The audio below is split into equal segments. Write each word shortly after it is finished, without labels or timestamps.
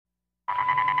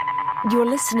You're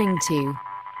listening to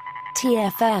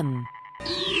TFM.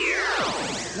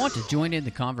 Want to join in the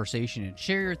conversation and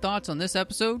share your thoughts on this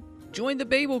episode? Join the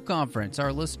Babel Conference,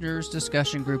 our listeners'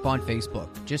 discussion group on Facebook.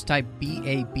 Just type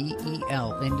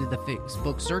BABEL into the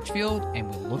Facebook search field, and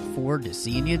we'll look forward to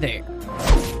seeing you there.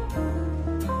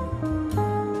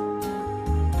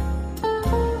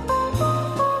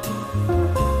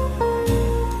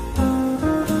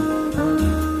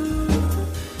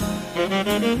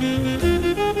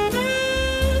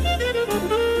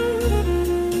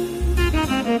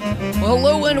 Well,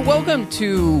 hello and welcome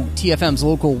to TFM's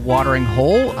local watering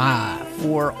hole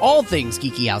for all things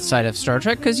geeky outside of Star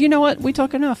Trek, because you know what? We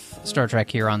talk enough Star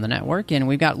Trek here on the network, and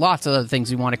we've got lots of other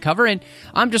things we want to cover, and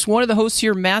I'm just one of the hosts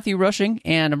here, Matthew Rushing,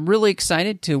 and I'm really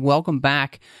excited to welcome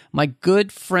back my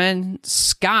good friend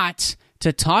Scott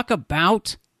to talk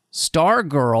about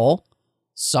Stargirl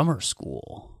Summer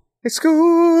School.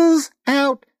 School's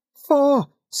out for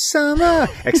summer,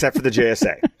 except for the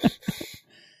JSA.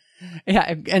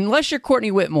 Yeah, unless you're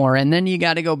Courtney Whitmore, and then you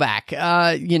got to go back,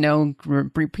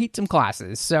 repeat some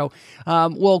classes. So,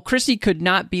 Chrissy could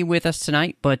not be with us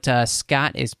tonight, but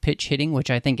Scott is pitch hitting, which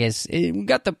I think is we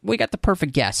got the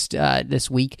perfect guest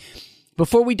this week.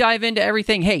 Before we dive into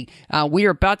everything, hey, we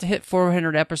are about to hit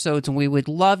 400 episodes, and we would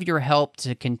love your help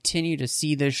to continue to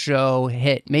see this show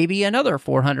hit maybe another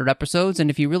 400 episodes.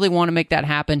 And if you really want to make that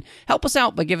happen, help us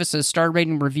out by give us a star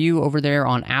rating review over there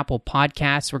on Apple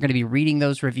Podcasts. We're going to be reading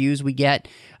those reviews we get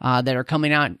that are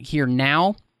coming out here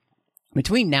now.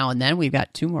 Between now and then, we've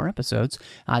got 2 more episodes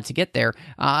to get there.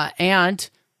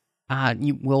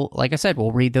 Like I said,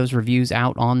 we'll read those reviews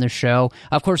out on the show.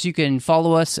 Of course, you can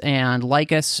follow us and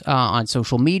like us on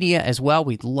social media as well.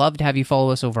 We'd love to have you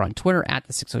follow us over on Twitter at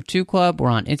the 602 Club. We're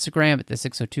on Instagram at the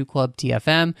 602 Club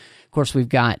TFM. Of course, we've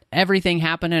got everything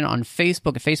happening on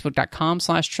Facebook at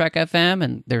facebook.com/TrekFM.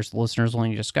 And there's a listeners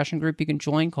only discussion group you can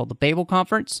join called the Babel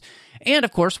Conference. And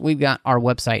of course, we've got our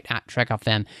website at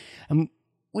TrekFM.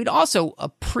 We'd also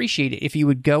appreciate it if you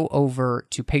would go over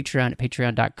to Patreon at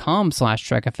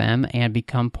patreon.com/TrekFM and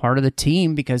become part of the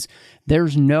team, because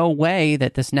there's no way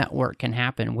that this network can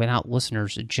happen without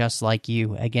listeners just like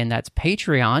you. Again, that's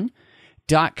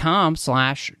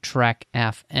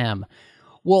patreon.com/TrekFM.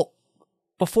 Well,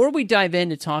 before we dive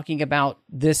into talking about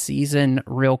this season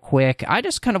real quick, I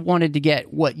just kind of wanted to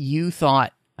get what you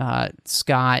thought,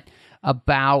 Scott,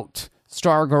 about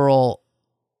Stargirl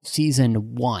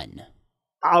Season 1.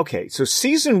 Okay, so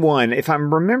season 1, if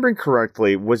I'm remembering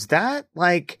correctly, was that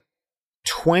like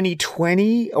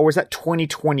 2020 or was that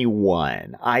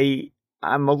 2021? I'm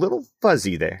a little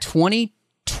fuzzy there.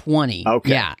 2020.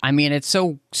 Okay. Yeah, I mean, it's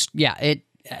so,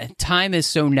 time is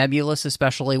so nebulous,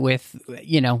 especially with,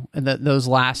 those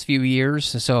last few years,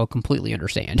 so I completely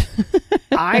understand.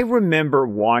 I remember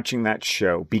watching that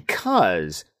show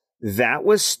because that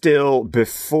was still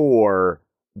before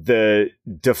the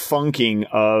defunking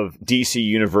of DC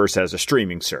Universe as a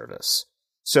streaming service.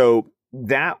 So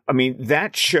that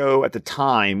show at the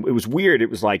time, it was weird. It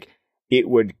was like, it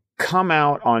would come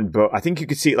out on both. I think you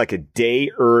could see it like a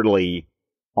day early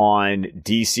on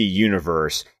DC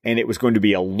Universe, and it was going to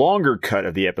be a longer cut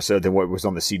of the episode than what was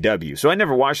on the CW. So I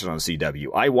never watched it on the CW.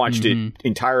 I watched it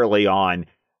entirely on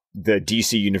the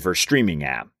DC Universe streaming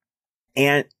app.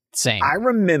 And same. I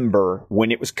remember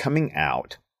when it was coming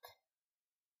out,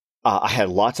 I had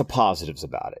lots of positives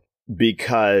about it,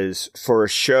 because for a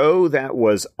show that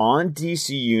was on DC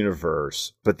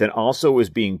Universe, but then also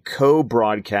was being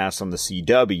co-broadcast on the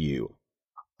CW,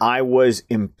 I was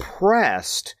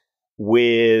impressed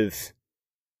with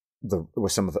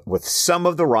some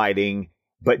of the writing,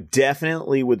 but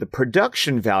definitely with the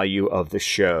production value of the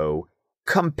show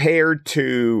compared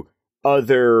to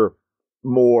other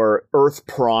more Earth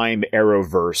Prime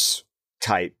Arrowverse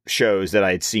type shows that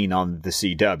I had seen on the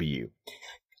CW.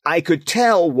 I could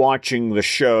tell watching the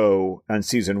show on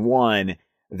season 1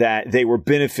 that they were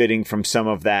benefiting from some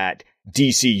of that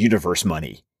DC Universe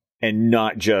money and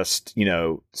not just,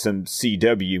 some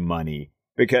CW money,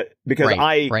 because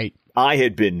I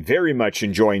had been very much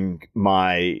enjoying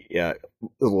my at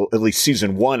least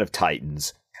season 1 of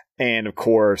Titans, and of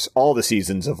course all the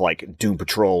seasons of like Doom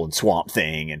Patrol and Swamp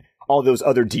Thing and all those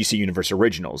other DC Universe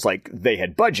originals. Like, they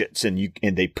had budgets and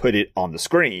they put it on the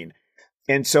screen.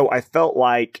 And so I felt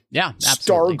like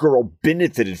Stargirl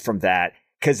benefited from that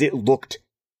because it looked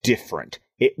different.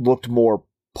 It looked more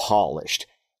polished.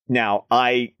 Now,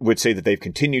 I would say that they've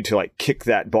continued to like kick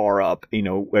that bar up,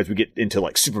 as we get into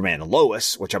like Superman and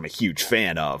Lois, which I'm a huge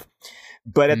fan of.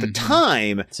 But at the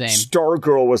time,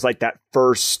 Stargirl was like that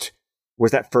first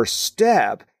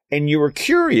step. And you were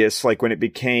curious, like when it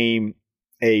became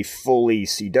a fully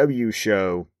CW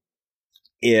show,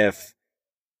 if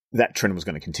that trend was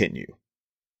going to continue.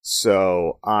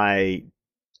 So I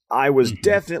was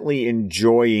definitely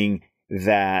enjoying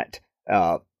that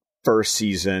first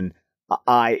season.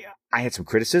 I had some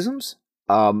criticisms.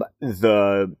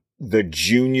 The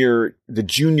junior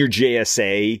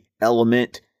JSA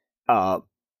element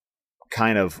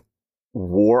kind of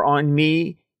wore on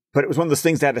me, but it was one of those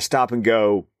things that I had to stop and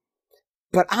go,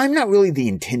 but I'm not really the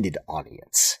intended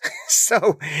audience.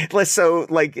 So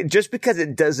just because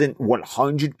it doesn't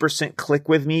 100% click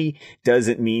with me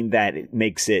doesn't mean that it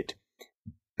makes it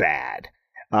bad.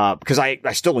 Because I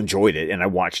still enjoyed it and I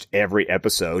watched every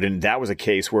episode, and that was a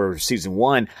case where season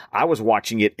 1, I was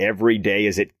watching it every day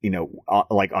as it,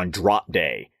 like on drop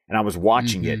day, and I was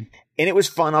watching it. And it was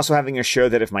fun also having a show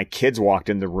that if my kids walked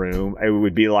in the room, it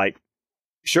would be like,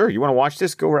 sure, you want to watch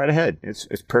this? Go right ahead. It's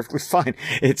perfectly fine.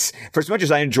 It's, for as much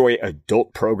as I enjoy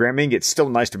adult programming, it's still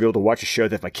nice to be able to watch a show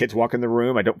that if my kids walk in the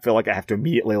room, I don't feel like I have to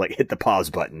immediately hit the pause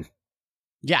button.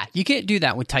 Yeah, you can't do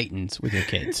that with Titans with your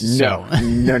kids. No.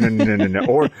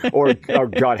 Or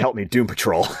God help me, Doom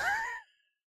Patrol.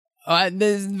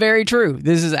 This is very true.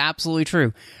 This is absolutely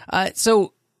true.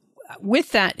 So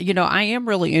with that, I am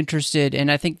really interested,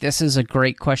 and I think this is a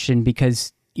great question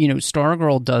because,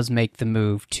 Stargirl does make the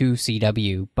move to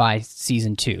CW by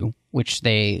season 2, which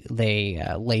they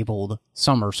labeled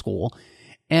Summer School.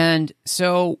 And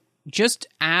so just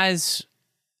as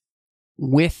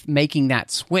with making that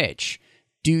switch,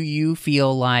 do you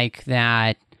feel like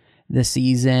that the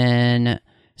season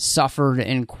suffered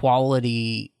in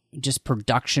quality, just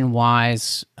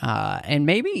production-wise, and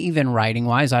maybe even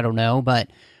writing-wise? I don't know, but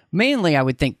mainly I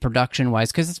would think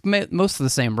production-wise, because it's most of the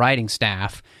same writing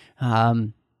staff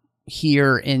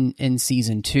here in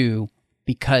season 2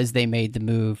 because they made the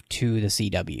move to the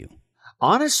CW.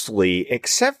 Honestly,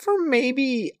 except for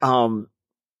maybe,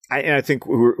 I think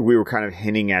we were kind of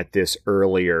hinting at this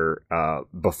earlier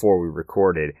before we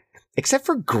recorded, except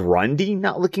for Grundy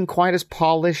not looking quite as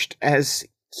polished as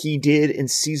he did in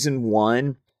season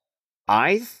 1,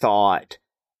 I thought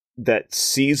that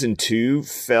season 2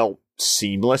 felt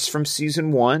seamless from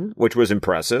season 1, which was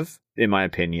impressive, in my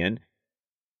opinion.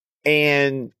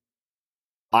 And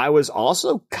I was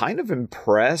also kind of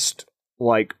impressed,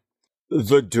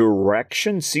 the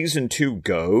direction season 2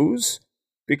 goes,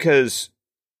 because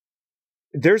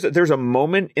there's a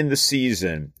moment in the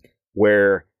season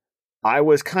where I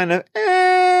was kind of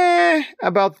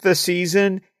about the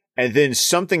season, and then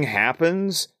something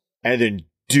happens, and then,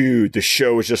 dude, the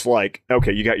show is just like,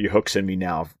 okay, you got your hooks in me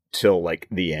now till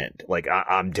the end.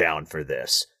 I'm down for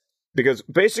this. Because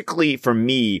basically, for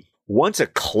me, once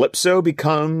Eclipso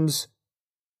becomes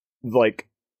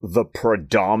the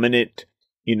predominant,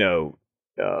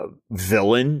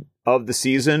 villain of the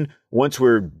season, once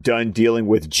we're done dealing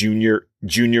with Junior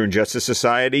and Justice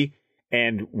Society,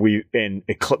 and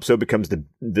Eclipso becomes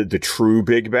the true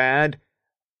big bad,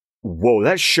 whoa,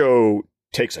 that show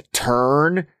takes a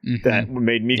turn that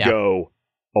made me go,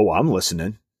 oh, I'm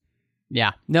listening.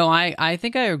 Yeah. No, I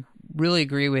think I really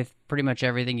agree with pretty much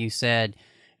everything you said.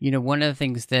 One of the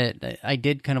things that I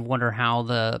did kind of wonder how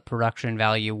the production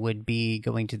value would be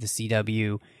going to the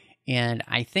CW, and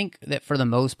I think that for the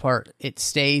most part, it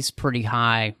stays pretty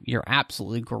high. You're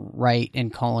absolutely right in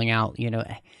calling out,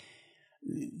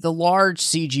 the large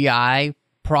CGI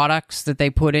products that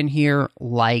they put in here,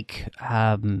 like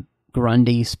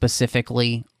Grundy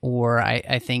specifically, or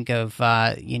I think of,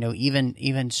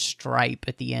 even Stripe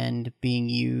at the end being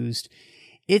used.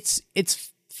 It's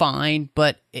fine,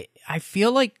 but I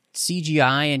feel like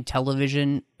CGI and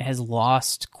television has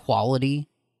lost quality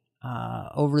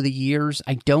over the years.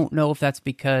 I don't know if that's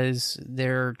because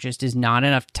there just is not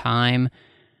enough time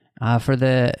for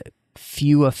the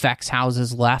few effects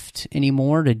houses left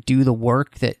anymore to do the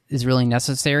work that is really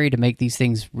necessary to make these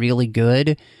things really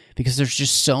good, because there's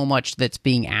just so much that's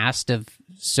being asked of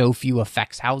so few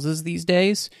effects houses these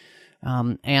days.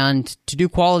 And to do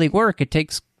quality work, it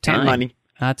takes time. And money.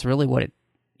 That's really what it...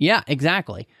 Yeah,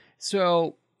 exactly.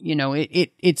 So,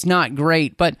 it's not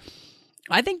great, but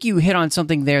I think you hit on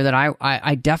something there that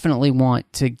I definitely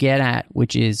want to get at,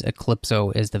 which is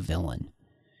Eclipso as the villain.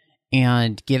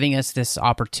 And giving us this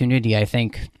opportunity, I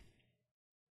think,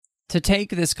 to take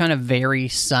this kind of very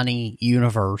sunny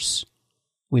universe,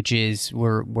 which is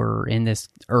we're in this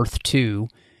Earth 2,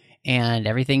 and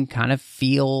everything kind of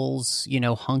feels,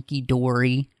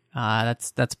 hunky-dory.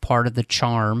 That's part of the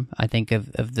charm, I think,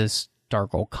 of this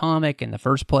Stargirl comic in the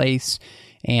first place,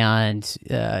 and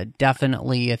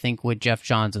definitely I think what Jeff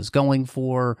Johns is going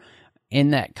for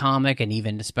in that comic, and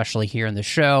even especially here in the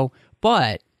show.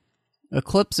 But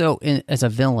Eclipso as a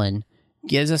villain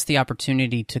gives us the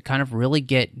opportunity to kind of really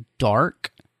get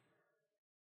dark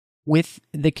with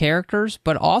the characters,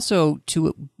 but also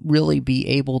to really be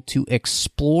able to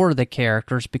explore the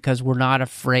characters because we're not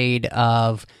afraid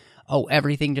of, oh,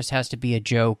 everything just has to be a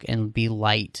joke and be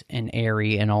light and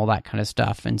airy and all that kind of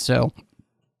stuff. And so,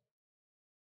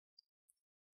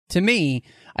 to me,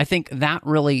 I think that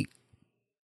really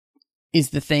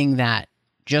is the thing that,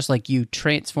 just like you,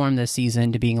 transform this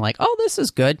season to being like, oh, this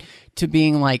is good, to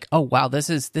being like, oh, wow, this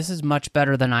is much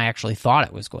better than I actually thought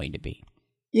it was going to be.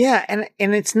 Yeah, and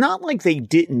it's not like they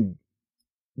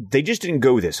just didn't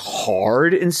go this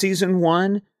hard in season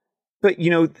 1, but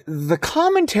the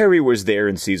commentary was there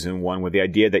in season 1 with the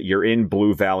idea that you're in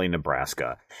Blue Valley,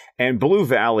 Nebraska, and Blue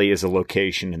Valley is a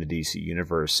location in the DC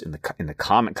universe in the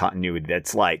comic continuity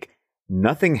that's like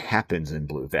nothing happens in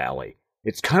Blue Valley.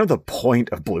 It's kind of the point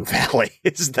of Blue Valley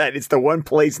is that it's the one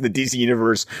place in the DC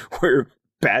universe where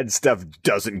bad stuff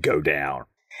doesn't go down.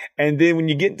 And then when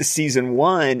you get into season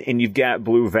 1 and you've got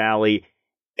Blue Valley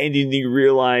and you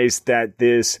realize that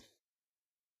this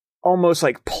almost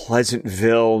like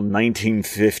Pleasantville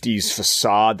 1950s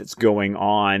facade that's going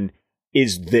on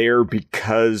is there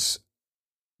because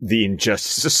the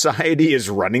Injustice Society is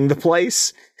running the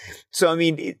place. So, I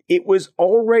mean, it was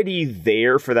already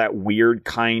there for that weird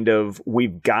kind of,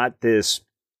 we've got this,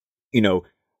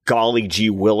 golly gee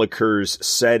willikers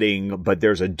setting, but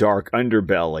there's a dark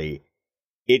underbelly.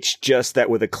 It's just that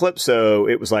with Eclipso,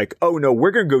 it was like, oh no,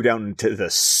 we're going to go down into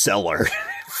the cellar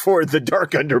for the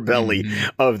dark underbelly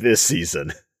of this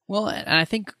season. Well, and I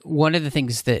think one of the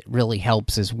things that really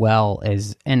helps as well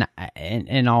is, and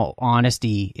in all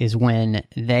honesty, is when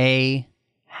they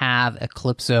have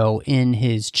Eclipso in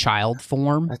his child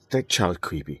form. That child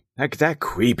creepy. That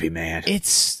creepy, man.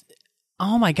 It's,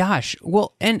 oh my gosh.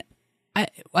 Well, and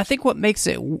I think what makes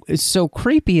it so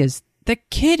creepy is the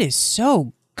kid is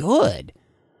so good.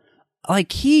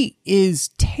 Like, he is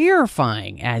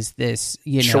terrifying as this,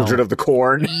 Children of the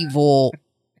Corn. Evil.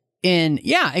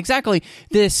 Yeah, exactly.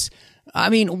 This, I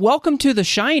mean, welcome to The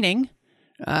Shining.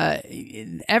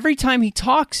 Every time he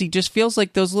talks, he just feels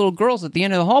like those little girls at the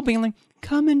end of the hall being like,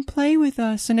 come and play with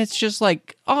us. And it's just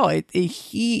like,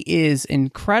 he is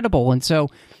incredible. And so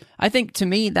I think, to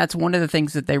me, that's one of the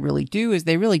things that they really do is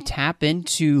they really tap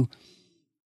into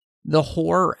the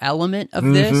horror element of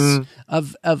this,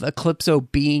 of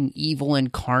Eclipso being evil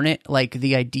incarnate, like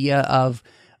the idea of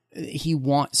he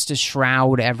wants to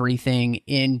shroud everything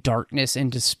in darkness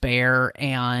and despair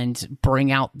and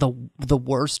bring out the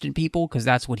worst in people because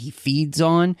that's what he feeds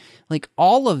on. Like,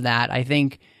 all of that, I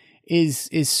think, is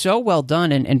so well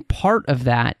done, and part of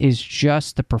that is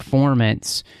just the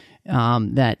performance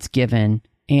that's given.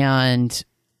 And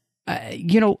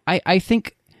I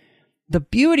think the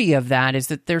beauty of that is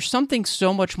that there's something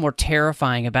so much more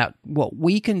terrifying about what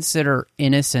we consider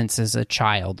innocence as a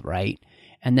child, right?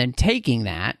 And then taking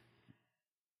that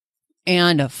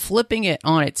and flipping it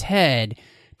on its head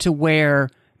to where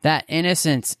that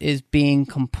innocence is being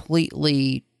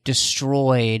completely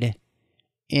destroyed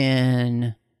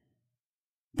in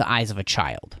the eyes of a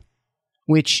child,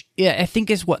 which I think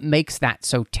is what makes that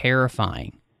so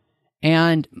terrifying.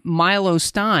 And Milo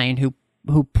Stein, who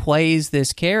plays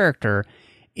this character,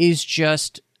 is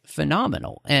just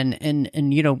phenomenal. And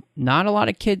not a lot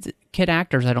of kid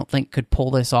actors, I don't think, could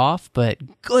pull this off,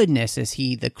 but goodness, is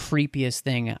he the creepiest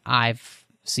thing I've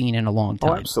seen in a long time.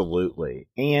 Oh, absolutely.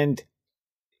 And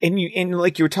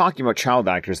like you were talking about child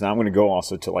actors, and I'm going to go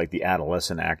also to like the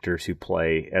adolescent actors who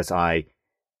play, as I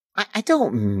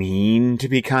don't mean to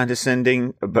be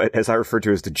condescending, but as I refer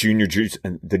to as the Junior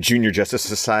JSA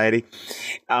Society,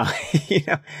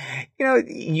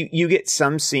 you get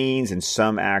some scenes and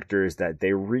some actors that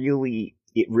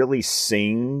it really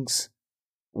sings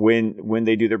when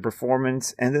they do their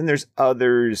performance, and then there's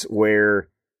others where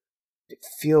it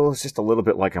feels just a little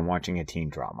bit like I'm watching a teen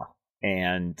drama.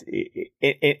 And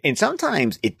and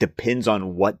sometimes it depends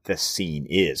on what the scene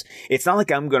is. It's not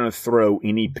like I'm going to throw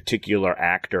any particular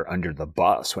actor under the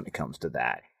bus when it comes to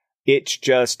that. It's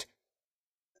just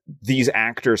these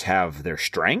actors have their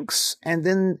strengths, and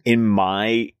then, in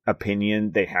my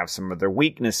opinion, they have some of their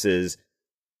weaknesses.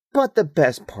 But the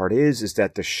best part is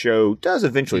that the show does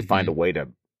eventually find a way to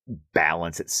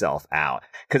balance itself out.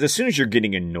 Because as soon as you're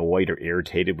getting annoyed or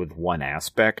irritated with one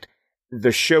aspect,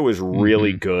 the show is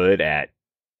really good at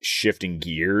shifting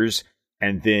gears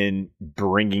and then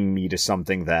bringing me to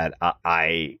something that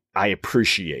I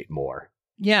appreciate more.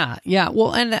 Yeah.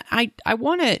 Well, and I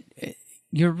want to,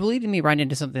 you're leading me right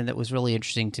into something that was really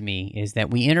interesting to me, is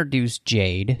that we introduced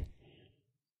Jade,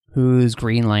 who's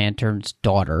Green Lantern's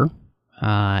daughter,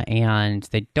 and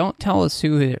they don't tell us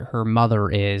who her mother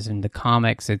is. In the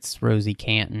comics, it's Rosie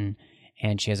Canton.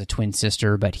 and she has a twin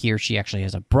sister, but here she actually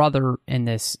has a brother in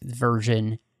this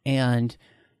version. And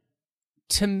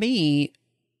to me,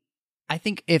 I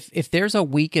think if there's a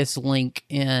weakest link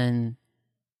in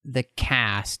the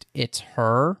cast, it's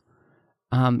her.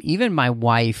 Even my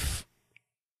wife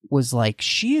was like,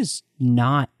 she is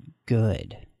not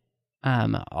good.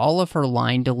 All of her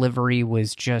line delivery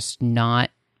was just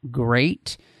not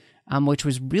great, which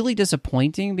was really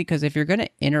disappointing, because if you're going to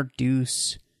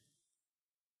introduce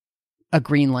a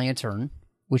Green Lantern,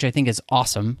 which I think is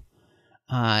awesome,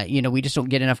 we just don't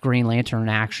get enough Green Lantern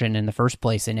action in the first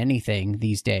place in anything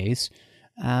these days,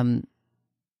 unless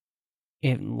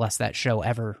that show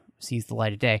ever sees the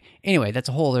light of day. Anyway, that's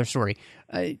a whole other story.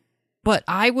 But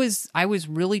I was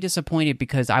really disappointed,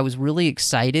 because I was really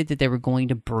excited that they were going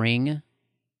to bring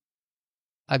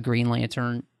a Green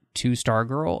Lantern to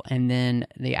Stargirl, and then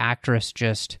the actress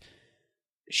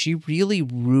she really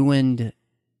ruined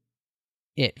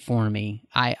it for me.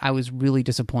 I was really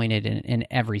disappointed in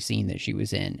every scene that she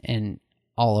was in, and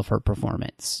all of her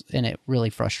performance, and it really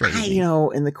frustrated me.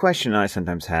 And the question I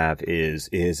sometimes have is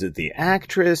it the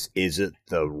actress? Is it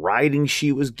the writing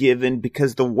she was given?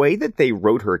 Because the way that they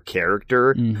wrote her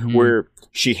character, where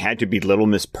she had to be Little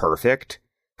Miss Perfect,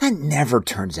 that never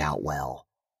turns out well.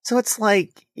 So it's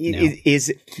like,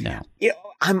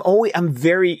 I'm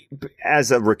very,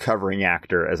 as a recovering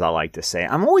actor, as I like to say,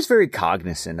 I'm always very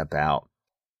cognizant about,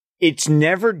 it's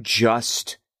never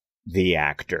just the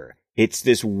actor. It's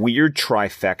this weird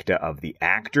trifecta of the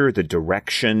actor, the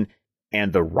direction,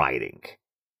 and the writing.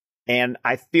 And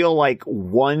I feel like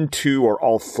 1, 2, or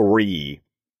all 3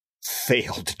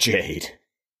 failed Jade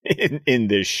in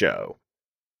this show.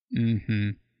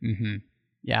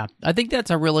 Yeah, I think that's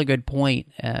a really good point,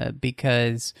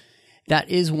 because that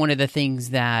is one of the things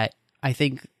that I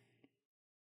think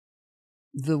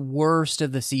the worst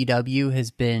of the CW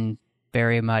has been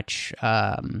very much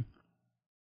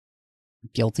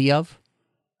guilty of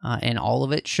in all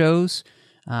of its shows.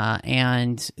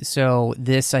 And so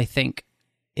this, I think,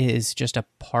 is just a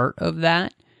part of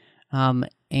that.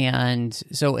 And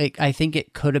so I think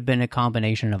it could have been a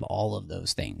combination of all of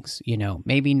those things.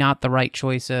 Maybe not the right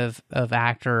choice of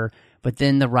actor, but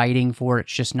then the writing for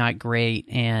it's just not great.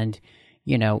 And,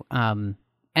 and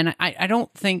I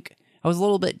don't think, I was a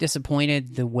little bit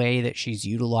disappointed the way that she's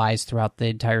utilized throughout the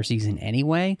entire season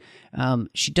anyway.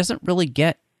 She doesn't really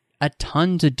get a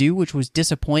ton to do, which was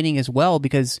disappointing as well,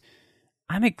 because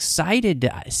I'm excited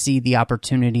to see the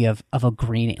opportunity of a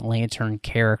Green Lantern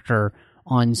character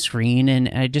on screen, and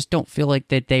I just don't feel like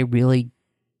that they really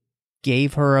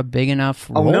gave her a big enough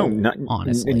role,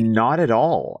 honestly. Not at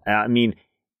all. I mean,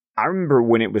 I remember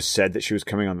when it was said that she was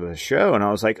coming onto the show, and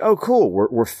I was like, oh, cool,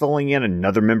 we're filling in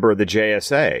another member of the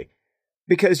JSA.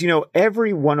 Because,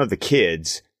 every one of the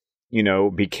kids,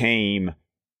 became,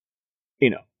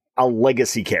 a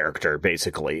legacy character,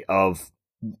 basically, of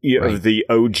the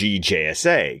OG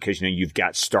JSA. Because, you've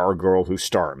got Stargirl, who's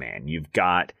Starman. You've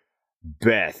got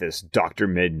Beth as Dr.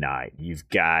 Midnight. You've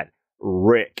got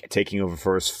Rick taking over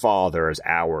for his father as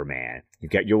Hourman.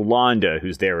 You've got Yolanda,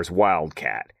 who's there as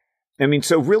Wildcat. I mean,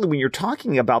 so really, when you're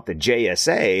talking about the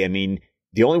JSA, I mean,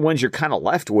 the only ones you're kind of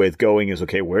left with going is,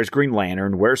 okay, where's Green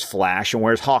Lantern, where's Flash, and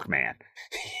where's Hawkman?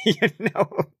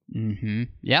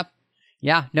 Yep.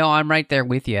 Yeah, no, I'm right there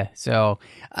with you. So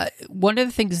one of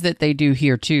the things that they do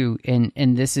here, too, and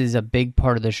this is a big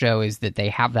part of the show, is that they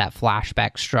have that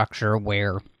flashback structure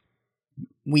where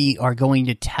we are going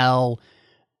to tell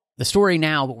the story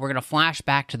now, but we're going to flash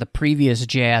back to the previous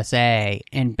JSA,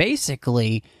 and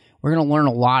basically we're going to learn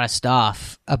a lot of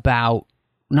stuff about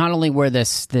not only where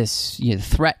this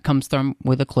threat comes from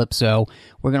with Eclipso.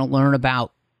 We're going to learn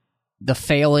about the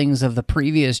failings of the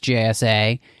previous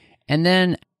JSA, and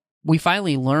then we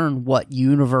finally learn what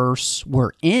universe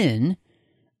we're in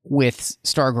with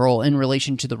Stargirl in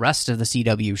relation to the rest of the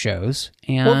CW shows.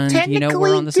 And,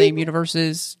 we're on the same universe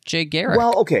as Jay Garrick.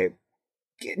 Well, okay.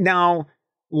 Now,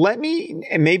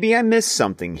 maybe I missed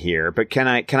something here, but can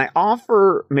I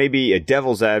offer maybe a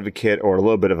devil's advocate or a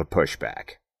little bit of a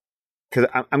pushback? Because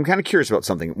I'm kind of curious about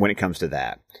something when it comes to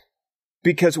that.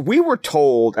 Because we were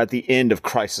told at the end of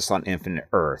Crisis on Infinite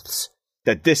Earths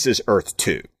that this is Earth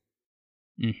 2.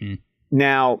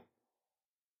 Now,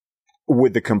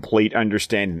 with the complete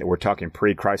understanding that we're talking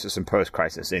pre-crisis and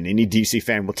post-crisis, and any DC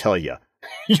fan will tell you,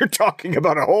 you're talking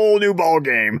about a whole new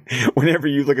ballgame whenever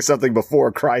you look at something before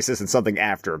a crisis and something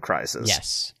after a crisis.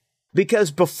 Yes. Because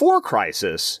before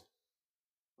Crisis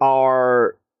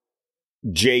are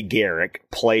Jay Garrick,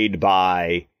 played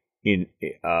by,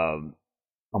 oh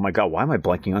my God, why am I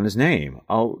blanking on his name?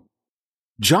 Oh,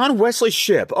 John Wesley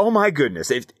Shipp. Oh my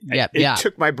goodness. It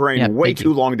took my brain way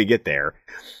too long to get there.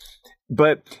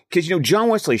 But because, John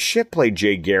Wesley Shipp played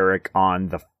Jay Garrick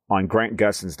on Grant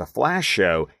Gustin's The Flash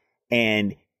show,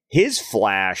 and his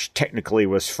Flash technically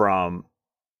was from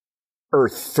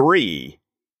Earth 3.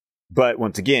 But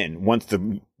once again, once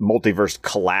the multiverse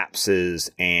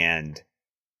collapses and,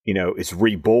 is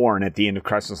reborn at the end of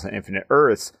Crisis on Infinite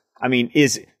Earths, I mean,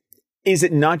 is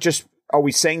it not just, are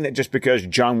we saying that just because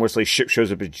John Wesley Shipp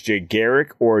shows up as Jay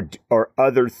Garrick, or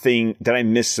other thing, did I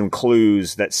miss some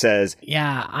clues that says?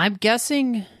 Yeah, I'm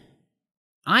guessing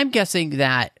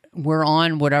that we're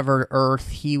on whatever Earth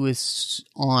he was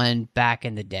on back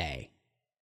in the day.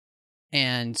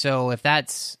 And so if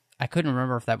that's, I couldn't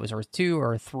remember if that was Earth 2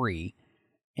 or 3.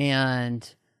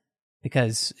 And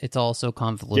because it's all so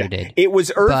convoluted. Yeah, it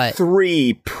was Earth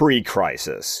 3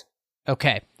 pre-Crisis.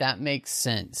 Okay, that makes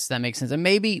sense. And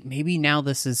maybe now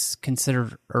this is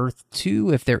considered Earth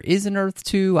 2. If there is an Earth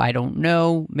 2, I don't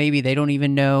know. Maybe they don't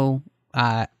even know.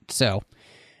 That's a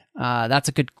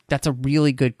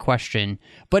really good question.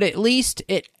 But at least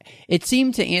it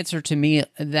seemed to answer to me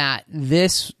that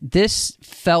this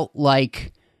felt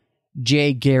like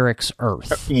Jay Garrick's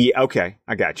Earth. Yeah, okay,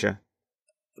 I gotcha.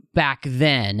 Back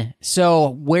then. So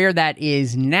where that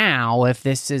is now, if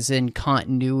this is in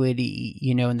continuity,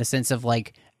 in the sense of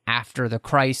like after the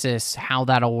crisis, how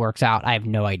that all works out, I have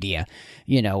no idea.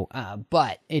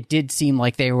 But it did seem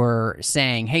like they were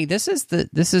saying, hey, this is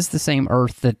the same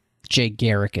Earth that Jay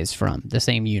Garrick is from, the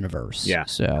same universe. Yeah.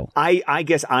 So I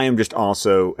guess I am just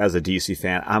also, as a DC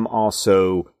fan, I'm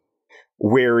also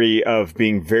wary of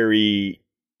being very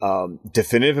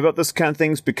definitive about this kind of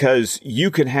things, because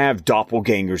you can have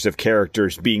doppelgangers of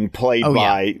characters being played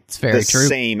by the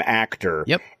same actor,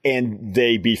 and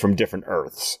they be from different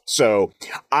Earths. So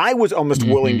I was almost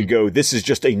willing to go, this is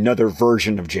just another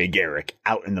version of Jay Garrick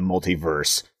out in the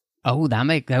multiverse. I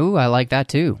like that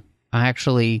too. I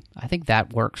think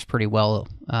that works pretty well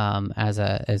as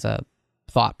a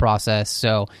thought process.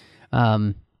 So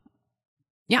I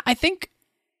think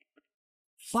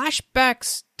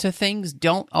flashbacks to things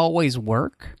don't always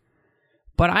work,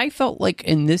 but I felt like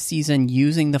in this season,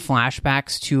 using the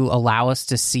flashbacks to allow us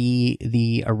to see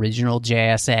the original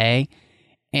JSA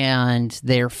and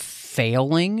their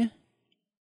failing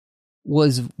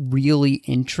was really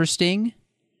interesting.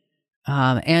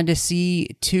 And to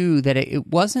see too that it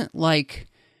wasn't like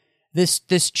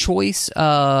this choice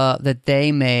that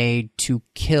they made to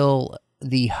kill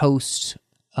the host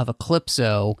of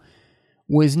Eclipso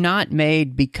was not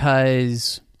made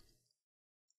because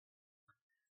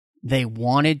they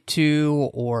wanted to,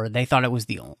 or they thought it was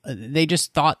they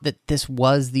just thought that this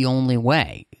was the only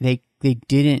way. They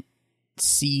didn't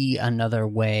see another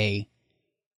way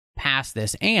past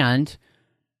this. And,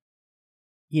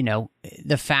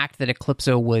 the fact that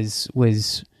Eclipso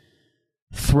was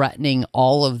threatening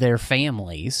all of their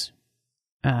families,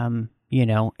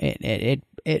 it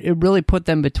really put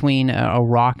them between a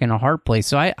rock and a hard place.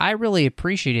 So I really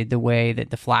appreciated the way that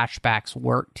the flashbacks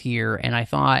worked here, and I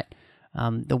thought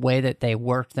the way that they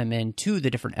worked them into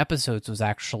the different episodes was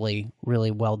actually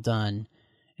really well done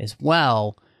as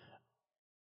well.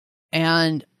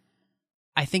 And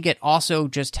I think it also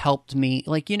just helped me,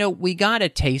 we got a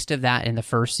taste of that in the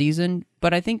first season,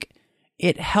 but I think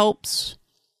it helps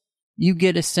you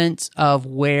get a sense of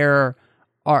where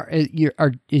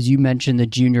as you mentioned, the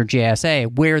Junior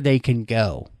JSA, where they can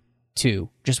go to,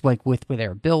 just like with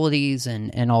their abilities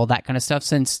and all that kind of stuff,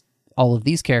 since all of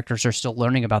these characters are still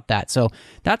learning about that. So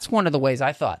that's one of the ways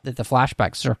I thought that the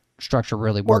flashback structure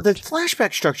really worked. Well, the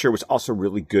flashback structure was also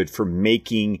really good for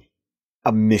making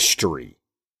a mystery.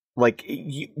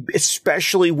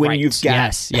 Especially when you've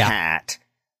got Pat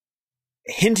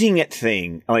hinting at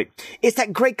things. It's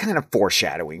that great kind of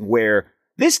foreshadowing where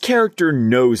this character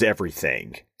knows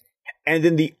everything, and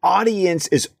then the audience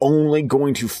is only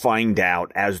going to find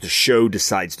out as the show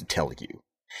decides to tell you.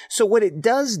 So what it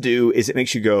does do is it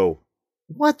makes you go,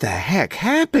 what the heck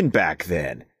happened back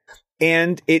then?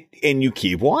 And you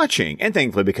keep watching. And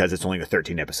thankfully, because it's only a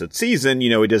 13-episode season,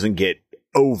 it doesn't get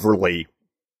overly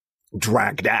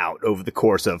dragged out over the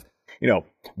course of,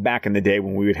 back in the day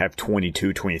when we would have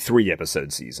 22, 23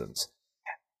 episode seasons.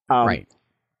 Right.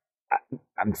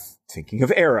 I'm thinking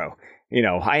of Arrow,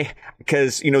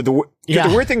 because the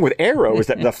weird thing with Arrow is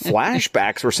that the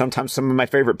flashbacks were sometimes some of my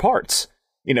favorite parts,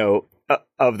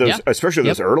 of those, especially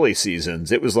those early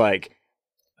seasons. It was like,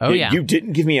 you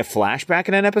didn't give me a flashback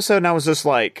in an episode, and I was just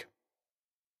like,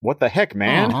 what the heck,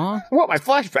 man? What, my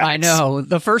flashbacks? I know,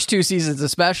 the first two seasons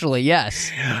especially,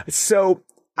 yes. So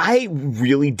I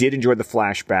really did enjoy the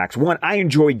flashbacks. One, I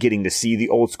enjoyed getting to see the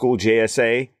old school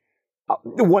JSA.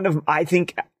 I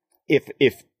think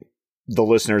if the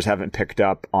listeners haven't picked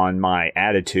up on my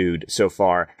attitude so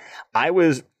far,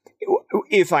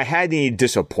 if I had any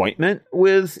disappointment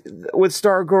with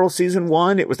Stargirl season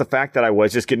 1, it was the fact that I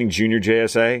was just getting Junior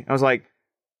JSA. I was like,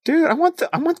 dude, I want the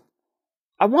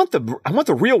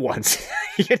real ones.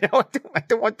 I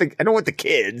don't want the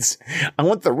kids. I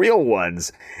want the real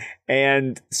ones.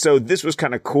 And so this was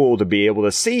kind of cool to be able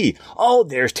to see, oh,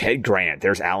 there's Ted Grant,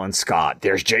 there's Alan Scott,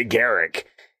 there's Jay Garrick,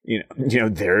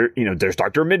 there's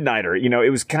Dr. Midnighter. It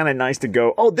was kind of nice to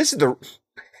go, oh,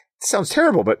 sounds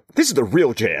terrible, but this is the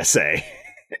real JSA.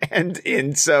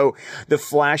 and so the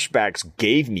flashbacks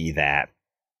gave me that,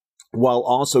 while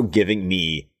also giving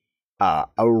me a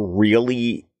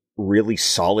really, really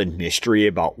solid mystery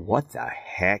about what the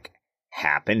heck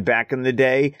happened back in the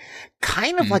day.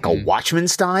 Kind of like a Watchmen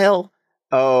style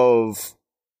of...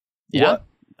 Yeah,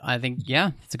 I think,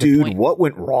 it's a good point. Dude, what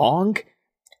went wrong?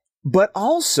 But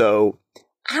also,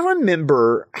 I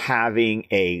remember having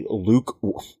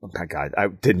oh my God, I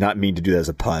did not mean to do that as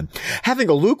a pun. Having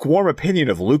a lukewarm opinion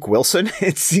of Luke Wilson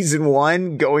in season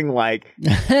 1, going like,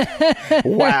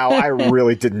 wow, I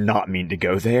really did not mean to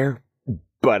go there,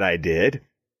 but I did.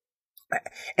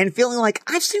 And feeling like,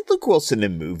 I've seen Luke Wilson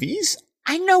in movies.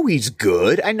 I know he's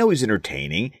good. I know he's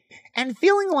entertaining. And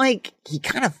feeling like he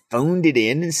kind of phoned it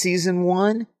in season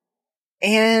 1.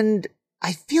 And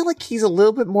I feel like he's a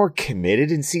little bit more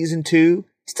committed in season 2.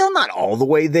 Still not all the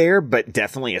way there, but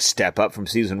definitely a step up from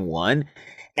season 1.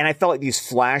 And I felt like these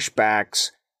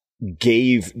flashbacks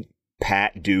gave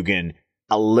Pat Dugan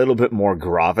a little bit more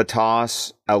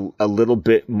gravitas, a little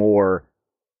bit more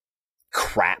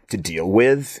crap to deal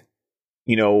with.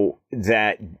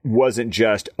 That wasn't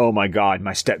just, oh my God,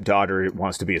 my stepdaughter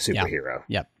wants to be a superhero.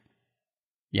 Yep.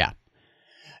 Yeah.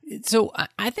 So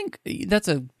I think that's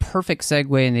a perfect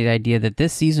segue in the idea that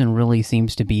this season really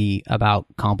seems to be about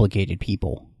complicated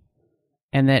people.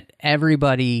 And that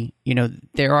everybody,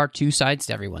 there are two sides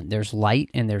to everyone. There's light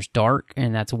and there's dark.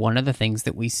 And that's one of the things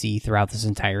that we see throughout this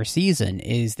entire season,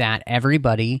 is that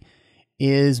everybody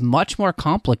is much more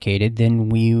complicated than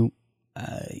we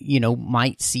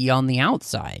might see on the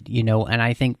outside, and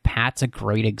I think Pat's a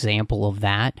great example of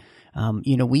that.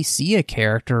 We see a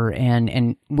character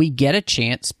and we get a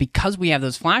chance, because we have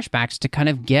those flashbacks, to kind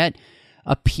of get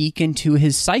a peek into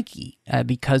his psyche,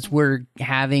 because we're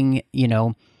having,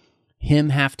 him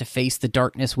have to face the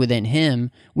darkness within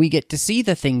him. We get to see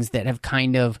the things that have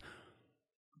kind of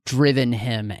driven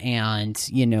him and,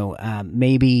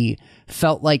 maybe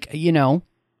felt like,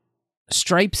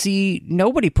 Stripesy,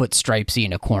 nobody put Stripesy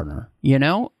in a corner,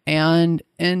 and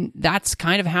that's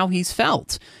kind of how he's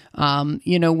felt.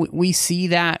 We see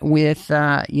that with,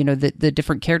 the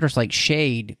different characters like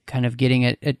Shade kind of getting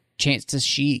a chance to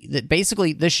see that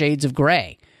basically the shades of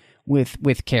gray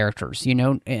with characters,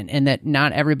 and that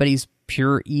not everybody's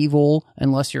pure evil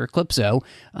unless you're Eclipso,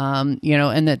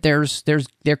 and that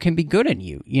there can be good in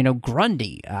you,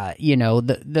 Grundy,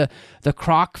 the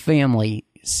Croc family,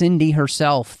 Cindy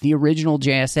herself, the original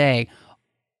JSA,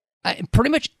 pretty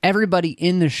much everybody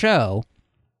in the show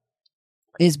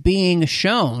is being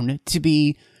shown to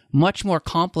be much more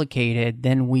complicated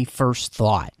than we first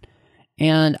thought.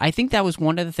 And I think that was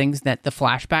one of the things that the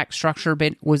flashback structure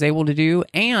bit was able to do.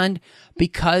 And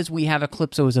because we have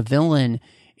Eclipso as a villain,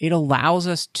 it allows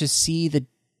us to see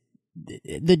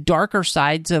the darker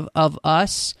sides of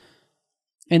us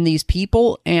and these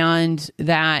people, and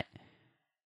that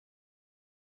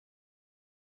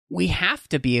we have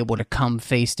to be able to come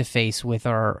face to face with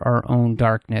our own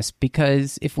darkness,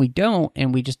 because if we don't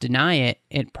and we just deny it,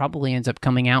 it probably ends up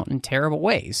coming out in terrible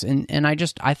ways. And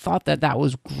I thought that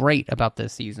was great about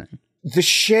this season. The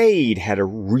Shade had a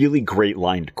really great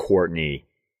line to Courtney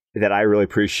that I really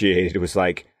appreciated. It was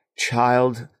like,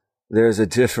 child, there's a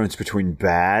difference between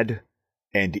bad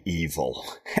and evil.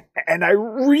 And I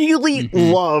really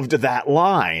loved that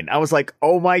line. I was like,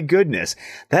 oh my goodness,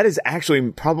 that is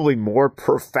actually probably more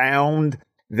profound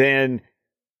than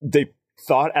they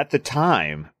thought at the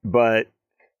time. But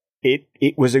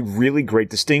it was a really great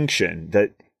distinction,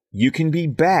 that you can be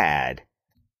bad,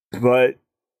 but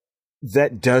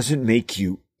that doesn't make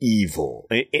you evil.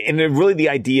 And really the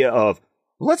idea of,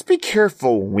 let's be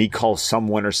careful when we call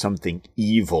someone or something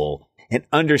evil, and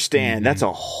understand that's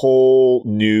a whole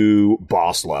new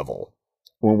boss level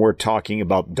when we're talking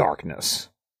about darkness.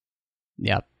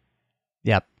 Yep.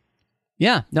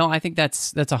 Yeah, no, I think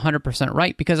that's 100%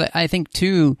 right, because I think,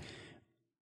 too,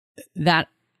 that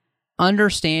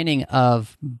understanding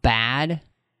of bad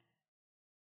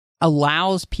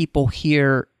allows people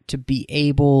here to be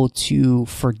able to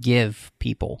forgive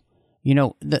people.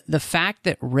 The fact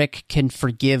that Rick can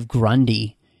forgive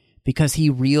Grundy because he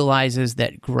realizes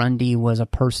that Grundy was a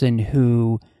person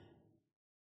who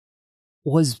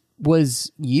was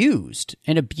used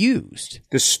and abused.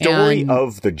 The story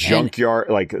of the junkyard,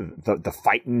 like the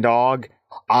fighting dog,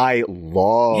 I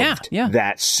loved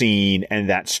that scene and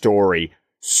that story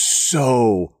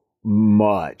so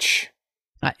much.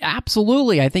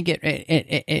 Absolutely. I think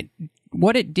it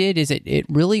what it did is it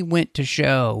really went to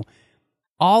show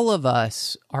all of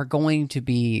us are going to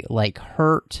be like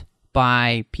hurt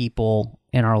by people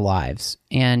in our lives.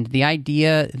 And the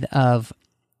idea of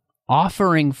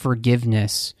offering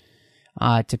forgiveness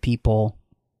to people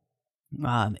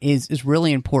is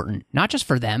really important, not just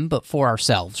for them, but for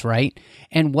ourselves, right?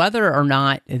 And whether or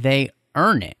not they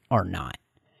earn it or not.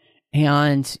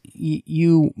 And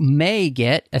you may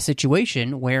get a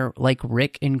situation where, like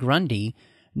Rick and Grundy,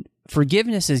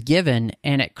 forgiveness is given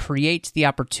and it creates the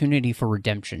opportunity for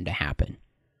redemption to happen.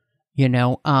 You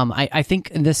know, I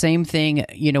think the same thing,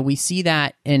 you know, we see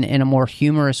that in a more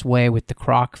humorous way with the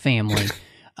Kroc family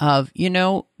of, you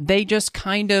know, they just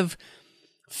kind of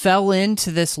fell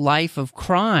into this life of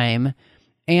crime,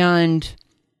 and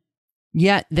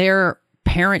yet they're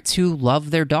parents who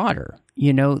love their daughter.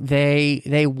 You know,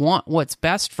 they want what's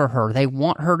best for her. They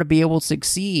want her to be able to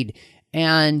succeed,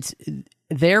 and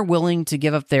they're willing to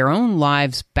give up their own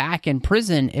lives back in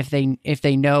prison if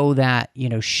they know that, you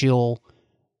know, she'll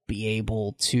be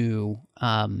able to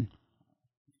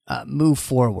move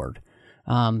forward,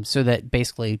 so that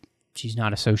basically she's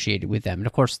not associated with them. And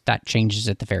of course, that changes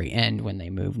at the very end when they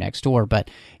move next door.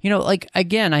 But, you know, like,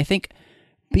 again, I think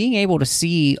being able to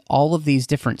see all of these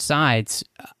different sides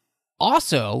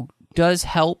also does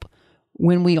help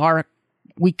when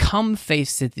we come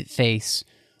face to face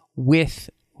with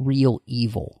real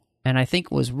evil. And I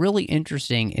think what was really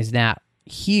interesting is that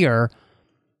here,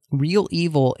 real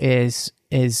evil is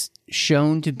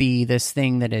shown to be this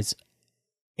thing that is,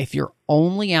 if you're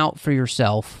only out for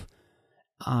yourself,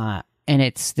 and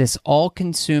it's this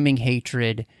all-consuming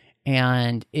hatred,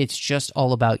 and it's just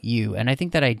all about you. And I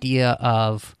think that idea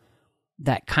of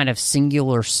that kind of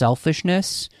singular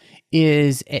selfishness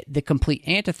is the complete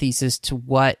antithesis to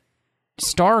what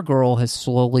Stargirl has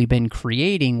slowly been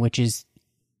creating, which is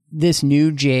this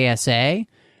new JSA,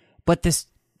 but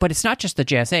it's not just the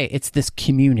JSA, it's this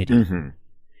community. Mm-hmm.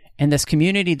 And this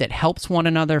community that helps one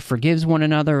another, forgives one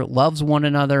another, loves one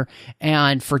another,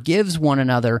 and forgives one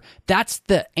another. That's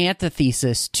the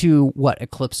antithesis to what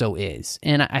Eclipso is.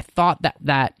 And I thought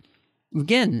that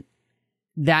again,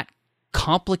 that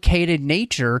complicated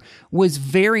nature was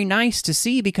very nice to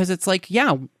see, because it's like,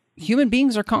 yeah, human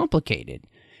beings are complicated.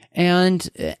 And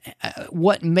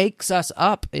what makes us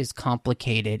up is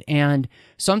complicated. And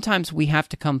sometimes we have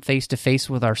to come face to face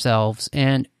with ourselves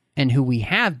and who we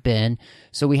have been,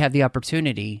 so we have the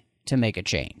opportunity to make a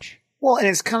change. Well, and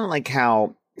it's kind of like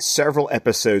how several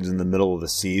episodes in the middle of the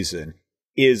season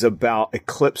is about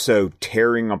Eclipso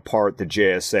tearing apart the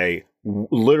JSA,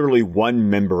 literally one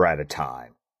member at a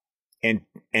time, and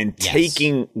yes,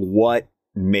 taking what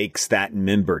makes that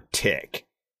member tick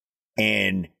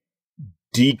and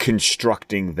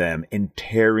deconstructing them and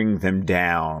tearing them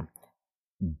down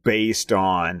based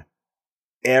on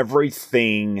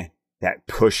everything that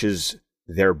pushes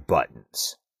their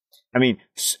buttons. I mean,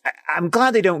 I'm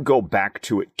glad they don't go back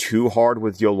to it too hard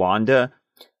with Yolanda,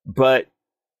 but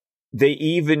they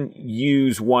even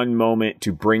use one moment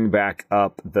to bring back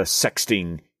up the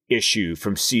sexting issue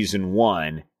from season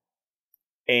 1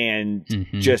 and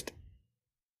just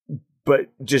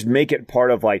make it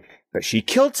part of, like, but she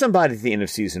killed somebody at the end of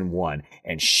season 1,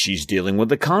 and she's dealing with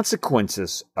the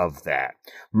consequences of that.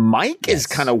 Mike is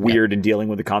kind of weird in dealing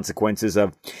with the consequences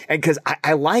of, and because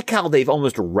I like how they've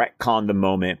almost retconned the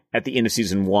moment at the end of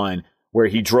season 1 where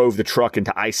he drove the truck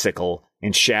into Icicle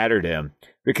and shattered him.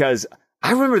 Because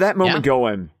I remember that moment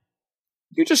going,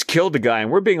 you just killed a guy,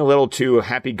 and we're being a little too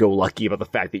happy-go-lucky about the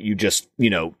fact that you just, you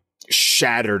know,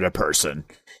 shattered a person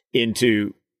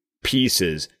into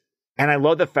pieces. And I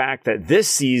love the fact that this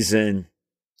season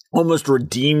almost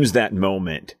redeems that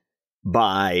moment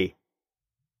by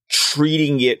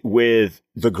treating it with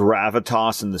the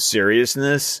gravitas and the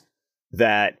seriousness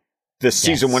that the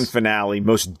season 1 finale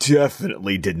most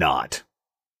definitely did not.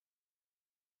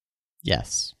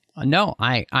 Yes. No,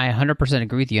 I 100%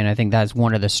 agree with you. And I think that's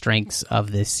one of the strengths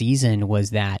of this season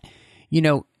was that, you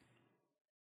know,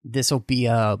 this will be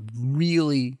a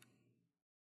really...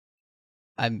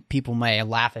 people may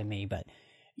laugh at me, but,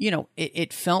 you know,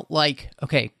 it felt like,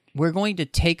 okay, we're going to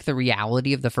take the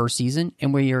reality of the first season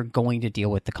and we are going to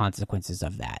deal with the consequences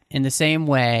of that. In the same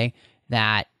way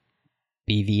that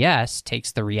BVS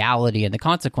takes the reality and the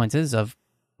consequences of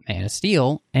Man of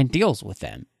Steel and deals with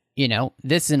them.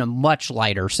 this in a much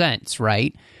lighter sense,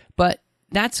 right? But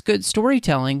that's good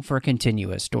storytelling for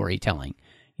continuous storytelling.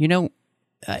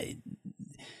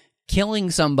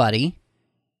 Killing somebody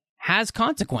has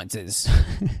consequences.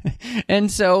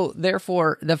 And so,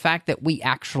 therefore, the fact that we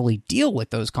actually deal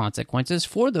with those consequences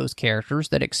for those characters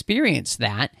that experience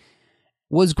that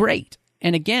was great.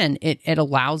 And again, it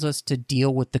allows us to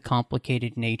deal with the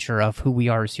complicated nature of who we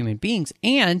are as human beings.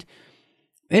 And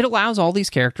it allows all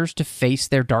these characters to face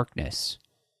their darkness.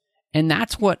 And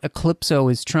that's what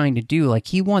Eclipso is trying to do. Like,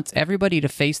 he wants everybody to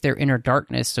face their inner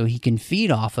darkness so he can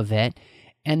feed off of it.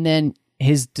 And then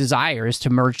his desire is to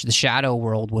merge the shadow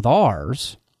world with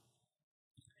ours.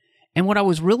 And what I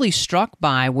was really struck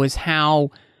by was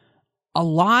how a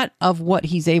lot of what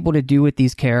he's able to do with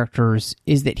these characters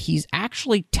is that he's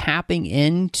actually tapping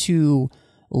into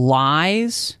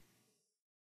lies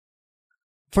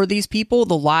for these people,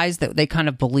 the lies that they kind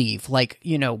of believe, like,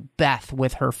 Beth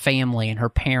with her family and her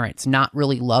parents not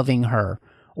really loving her,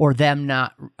 or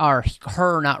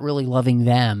her not really loving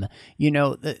them.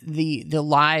 The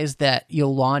lies that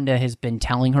Yolanda has been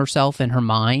telling herself in her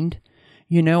mind,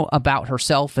 about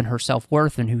herself and her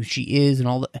self-worth and who she is and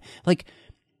all that. Like,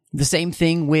 the same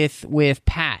thing with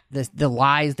Pat, the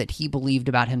lies that he believed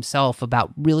about himself,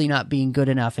 about really not being good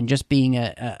enough and just being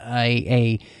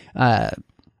a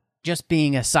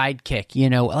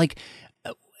sidekick,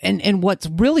 and what's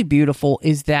really beautiful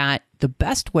is that the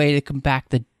best way to combat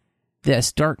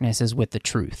this darkness is with the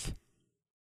truth.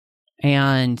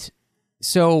 And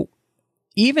so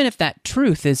even if that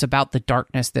truth is about the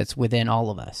darkness that's within all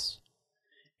of us.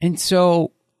 And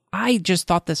so I just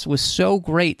thought this was so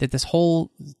great that this whole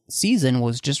season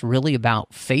was just really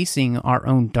about facing our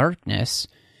own darkness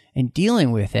and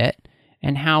dealing with it,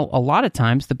 and how a lot of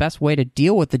times the best way to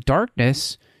deal with the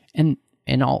darkness, and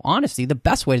in all honesty, the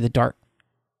best way to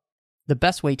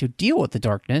deal with the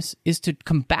darkness is to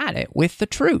combat it with the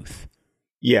truth.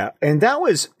 Yeah, and that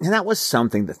was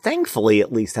something that, thankfully,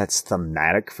 at least that's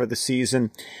thematic for the season,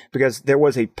 because there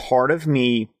was a part of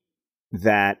me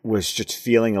that was just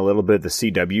feeling a little bit of the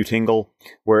CW tingle,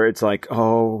 where it's like,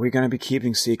 oh, we're going to be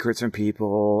keeping secrets from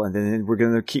people, and then we're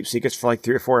going to keep secrets for like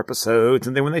 3 or 4 episodes,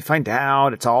 and then when they find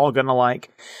out, it's all going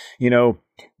to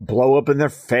blow up in their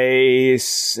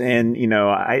face, and I'm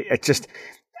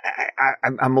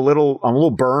a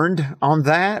little burned on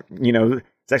that.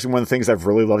 It's actually one of the things I've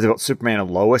really loved about Superman and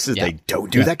Lois is they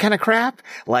don't do that kind of crap.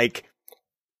 Like,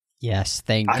 yes,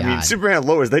 thank God. I mean, Superman and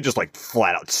Lois, they just like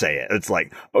flat out say it. It's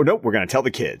like, oh, nope, we're going to tell the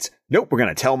kids. Nope, we're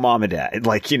going to tell mom and dad.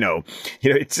 Like,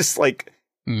 it's just like,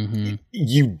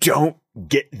 you don't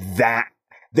get that.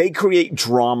 They create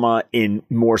drama in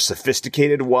more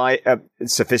sophisticated ways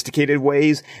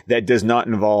that does not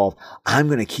involve, I'm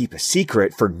going to keep a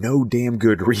secret for no damn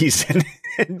good reason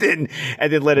and then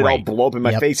let it all blow up in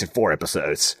my face in 4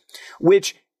 episodes,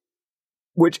 which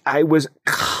I was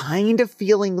kind of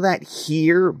feeling that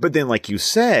here. But then, like you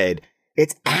said,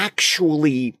 it's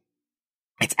actually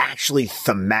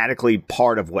thematically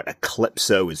part of what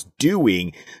Eclipso is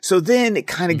doing. So then it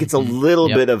kind of gets a little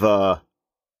bit of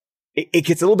it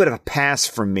gets a little bit of a pass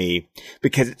from me,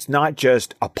 because it's not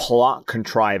just a plot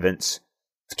contrivance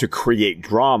to create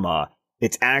drama.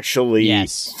 It's actually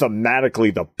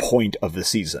thematically the point of the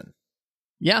season.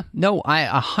 Yeah, no, I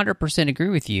 100% agree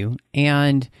with you.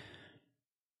 And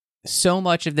so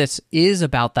much of this is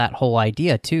about that whole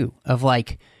idea too, of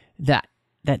like that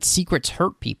secrets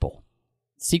hurt people.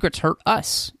 Secrets hurt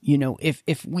us.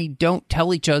 If we don't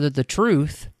tell each other the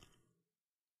truth,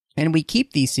 and we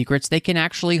keep these secrets, they can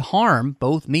actually harm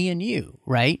both me and you,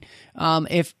 right?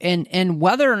 And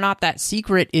whether or not that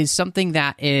secret is something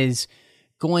that is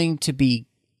going to be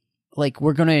like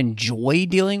we're going to enjoy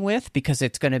dealing with because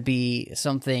it's going to be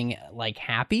something like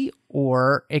happy,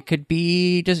 or it could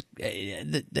be just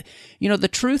the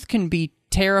truth can be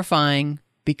terrifying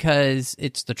because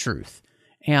it's the truth.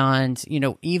 And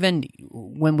even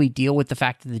when we deal with the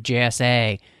fact that the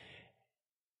JSA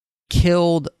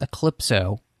killed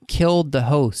Eclipso, killed the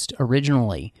host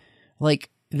originally,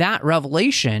 like that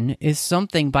revelation is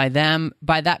something by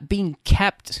that being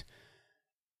kept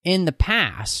in the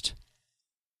past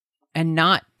and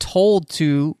not told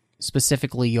to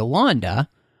specifically Yolanda,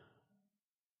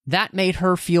 that made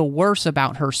her feel worse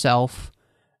about herself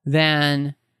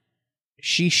than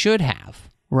she should have,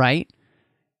 right?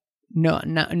 No,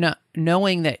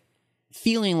 knowing that,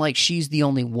 feeling like she's the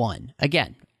only one.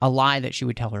 Again, a lie that she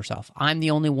would tell herself. I'm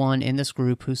the only one in this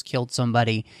group who's killed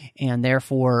somebody, and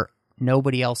therefore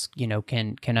nobody else,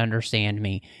 can understand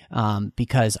me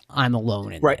because I'm alone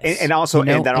in this. Right, and also,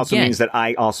 and that also means that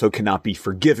I also cannot be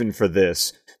forgiven for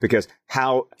this because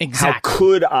how Exactly.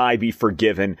 could I be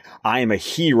forgiven? I am a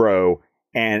hero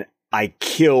and I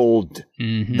killed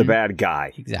the bad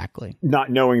guy. Exactly. Not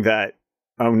knowing that,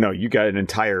 oh no, you got an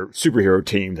entire superhero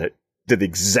team that did the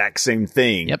exact same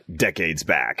thing decades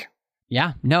back.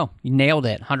 Yeah, no, you nailed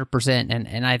it 100%.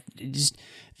 And I just,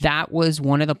 that was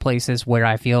one of the places where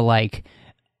I feel like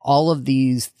all of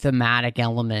these thematic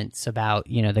elements about,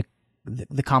 you know,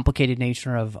 the complicated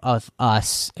nature of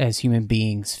us as human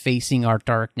beings facing our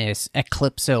darkness,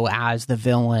 Eclipso as the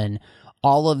villain,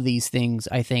 all of these things,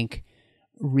 I think,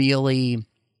 really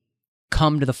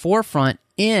come to the forefront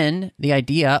in the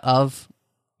idea of,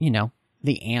 you know,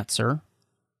 the answer,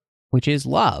 which is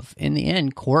love. In the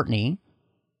end, Courtney,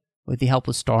 with the help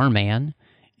of Starman,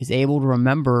 is able to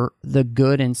remember the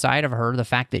good inside of her, the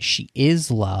fact that she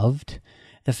is loved,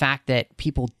 the fact that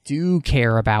people do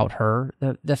care about her,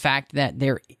 the fact that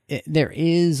there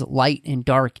is light and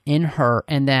dark in her,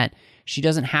 and that she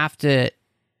doesn't have to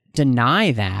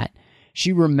deny that.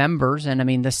 She remembers, and I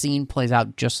mean, the scene plays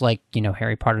out just like, you know,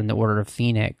 Harry Potter and the Order of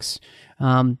Phoenix,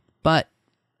 but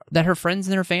that her friends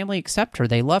and her family accept her,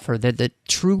 they love her, that the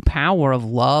true power of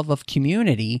love, of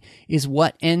community, is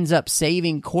what ends up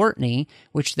saving Courtney,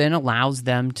 which then allows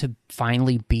them to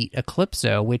finally beat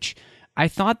Eclipso, which I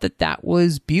thought that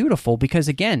was beautiful, because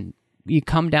again, you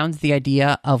come down to the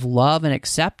idea of love and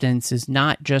acceptance is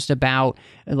not just about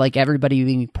like everybody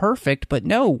being perfect, but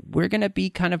no, we're going to be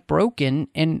kind of broken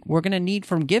and we're going to need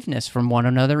forgiveness from one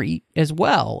another as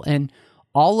well. And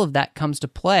all of that comes to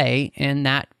play in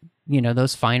that, you know,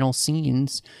 those final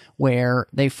scenes where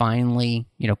they finally,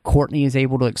 you know, Courtney is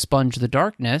able to expunge the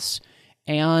darkness,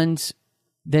 and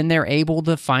then they're able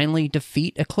to finally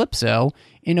defeat Eclipso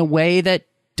in a way that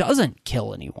doesn't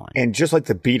kill anyone. And just like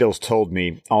the Beatles told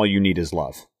me, all you need is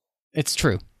love. It's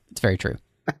true. It's very true.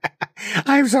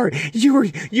 I'm sorry. You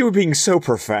were being so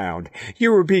profound.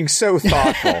 You were being so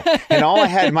thoughtful. And all I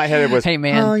had in my head was, hey,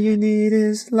 man, all you need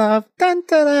is love. Dun,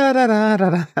 da, da, da, da, da,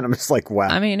 da. And I'm just like, wow.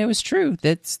 I mean, it was true.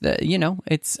 That's you know,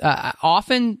 it's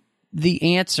often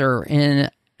the answer in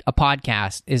a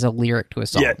podcast is a lyric to a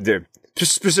song. Yeah,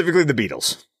 just specifically the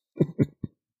Beatles.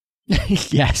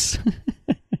 Yes.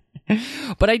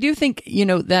 But I do think, you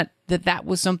know, that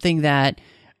was something that,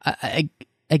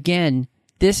 again,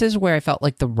 this is where I felt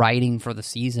like the writing for the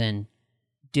season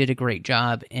did a great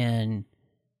job in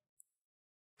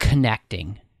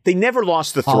connecting. They never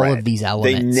lost the thread. All of these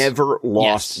elements. They never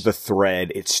lost the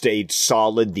thread. It stayed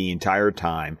solid the entire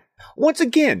time. Once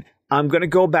again, I'm going to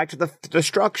go back to the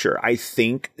structure. I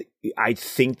think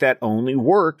that only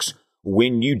works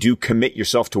when you do commit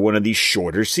yourself to one of these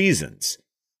shorter seasons.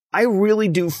 I really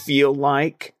do feel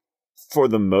like, for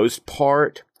the most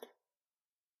part,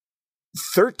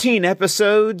 13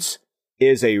 episodes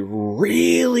is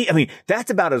that's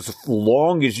about as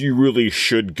long as you really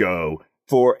should go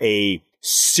for a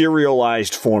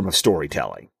serialized form of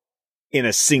storytelling in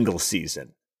a single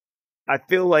season. I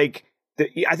feel like,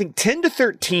 I think 10 to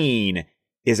 13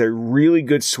 is a really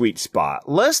good sweet spot.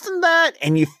 Less than that,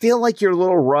 and you feel like you're a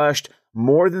little rushed.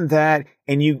 More than that,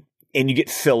 and you get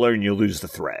filler and you lose the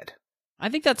thread. I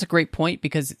think that's a great point,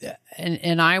 because,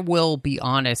 and I will be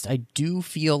honest, I do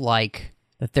feel like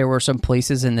that there were some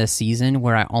places in this season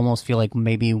where I almost feel like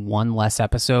maybe one less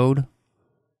episode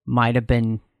might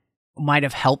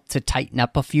have helped to tighten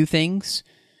up a few things,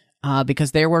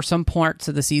 because there were some parts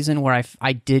of the season where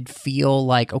I did feel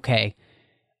like, okay,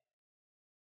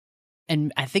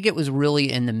 and I think it was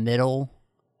really in the middle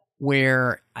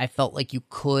where I felt like you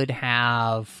could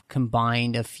have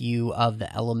combined a few of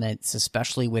the elements,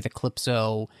 especially with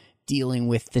Eclipso dealing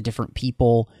with the different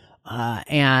people,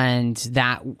 and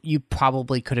that you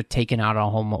probably could have taken out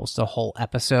almost a whole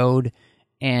episode,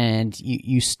 and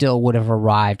you still would have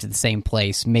arrived at the same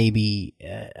place, maybe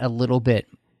a little bit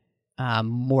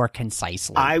more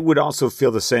concisely. I would also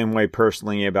feel the same way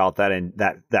personally about that in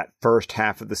that first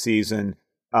half of the season,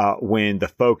 when the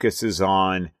focus is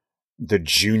on the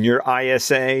Junior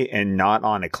JSA and not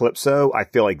on Eclipso. I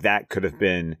feel like that could have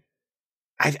been,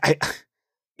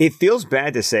 it feels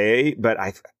bad to say, but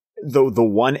the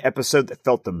one episode that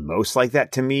felt the most like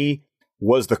that to me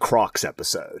was the Crocs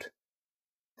episode.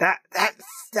 That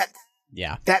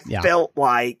felt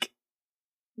like,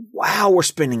 wow, we're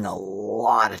spending a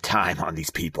lot of time on these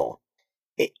people.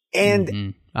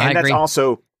 And that's agree.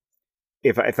 also,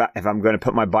 if I'm going to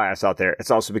put my bias out there, it's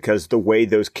also because the way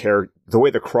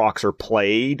the Crocs are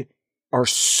played are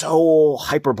so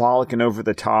hyperbolic and over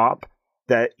the top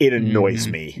that it annoys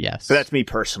me. Yes. But that's me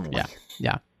personally.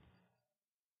 Yeah.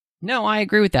 No, I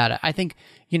agree with that. I think,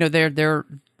 you know, they're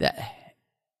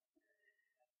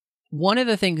one of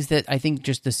the things that I think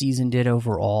just the season did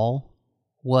overall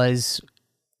was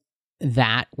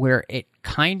that where it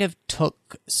kind of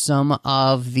took some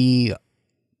of the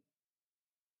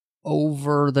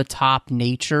over-the-top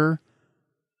nature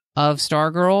of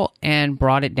Stargirl and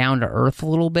brought it down to earth a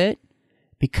little bit,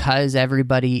 because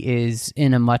everybody is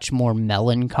in a much more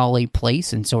melancholy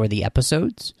place, and so are the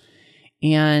episodes.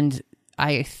 And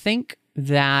I think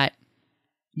that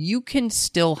you can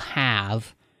still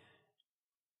have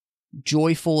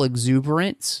joyful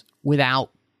exuberance without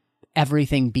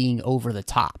everything being over the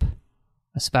top.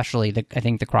 Especially, I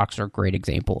think the Crocs are a great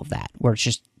example of that, where it's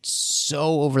just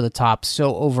so over the top,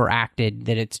 so overacted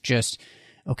that it's just,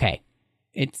 okay,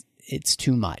 it's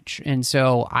too much. And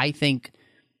so I think,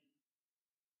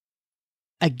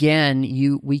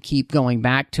 again, we keep going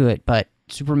back to it, but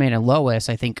Superman and Lois,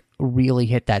 I think, really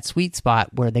hit that sweet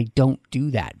spot where they don't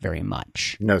do that very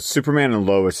much. No, Superman and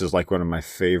Lois is like one of my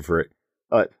favorite,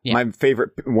 one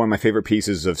of my favorite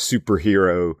pieces of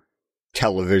superhero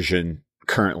television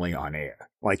currently on air.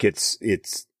 Like it's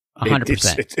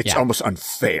 100%. It's almost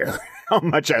unfair how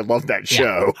much I love that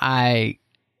show. I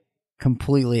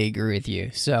completely agree with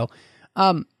you. So,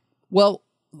 well,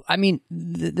 I mean,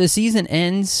 the season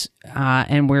ends,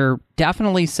 and we're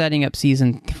definitely setting up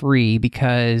season 3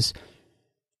 because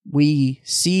we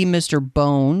see Mr.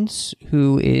 Bones,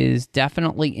 who is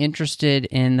definitely interested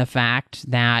in the fact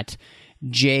that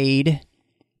Jade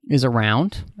is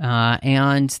around,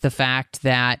 and the fact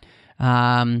that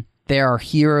there are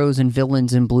heroes and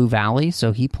villains in Blue Valley,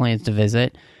 so he plans to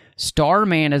visit.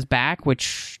 Starman is back,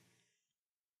 which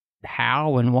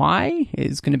how and why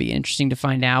is going to be interesting to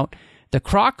find out. The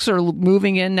Crocs are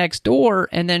moving in next door,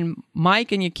 and then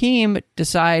Mike and Yakeem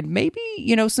decide maybe,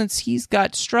 since he's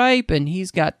got Stripe and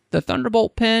he's got the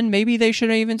Thunderbolt pin, maybe they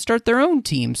should even start their own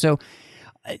team. So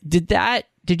did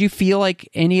you feel like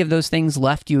any of those things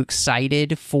left you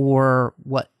excited for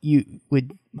what you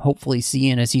would hopefully see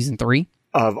in a season 3?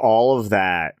 Of all of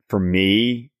that, for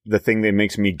me, the thing that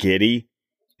makes me giddy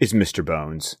is Mr.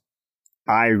 Bones.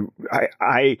 I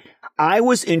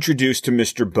was introduced to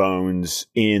Mr. Bones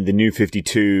in the New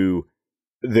 52,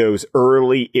 those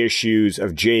early issues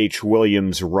of J.H.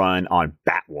 Williams' run on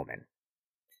Batwoman.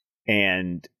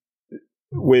 And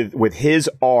with his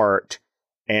art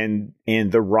and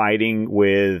the writing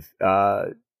with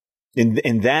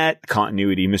in that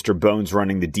continuity, Mr. Bones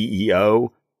running the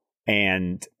DEO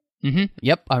and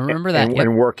Yep, I remember that.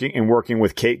 And working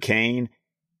with Kate Kane,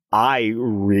 I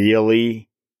really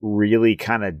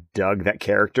kind of dug that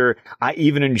character. I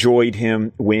even enjoyed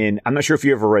him when, I'm not sure if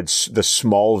you ever read the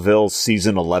Smallville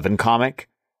season 11 comic,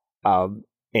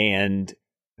 and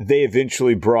they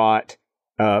eventually brought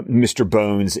Mr.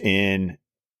 Bones in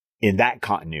that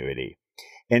continuity.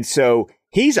 And so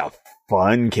he's a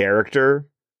fun character.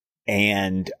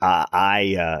 And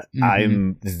that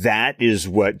is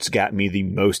what's got me the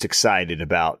most excited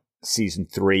about season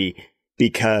 3,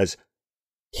 because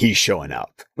he's showing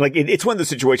up. Like it's one of those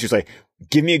situations like,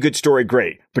 give me a good story,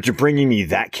 great, but you're bringing me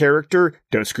that character,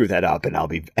 don't screw that up, and I'll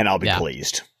be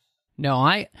pleased. No,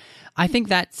 I think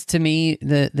that's, to me,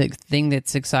 the thing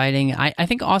that's exciting. I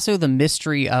think also the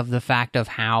mystery of the fact of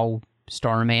how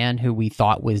Starman, who we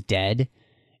thought was dead,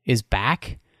 is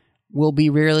back, will be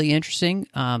really interesting.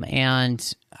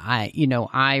 And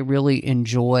I really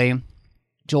enjoy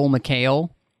Joel McHale,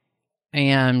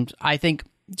 and I think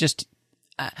what's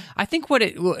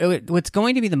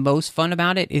going to be the most fun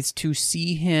about it is to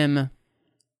see him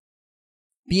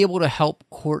be able to help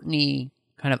Courtney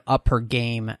kind of up her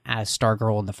game as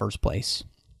Stargirl in the first place.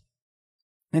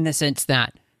 In the sense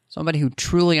that somebody who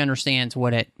truly understands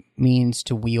what it means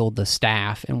to wield the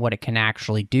staff and what it can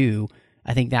actually do,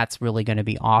 I think that's really going to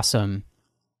be awesome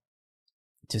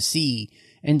to see.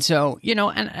 And so,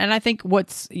 and I think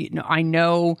I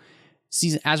know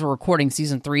as we're recording,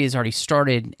 season 3 has already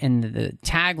started, and the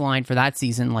tagline for that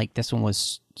season, like this one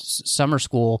was Summer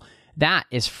School, that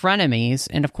is frenemies.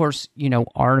 And of course,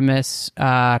 Artemis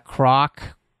Croc,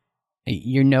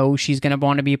 she's going to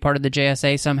want to be a part of the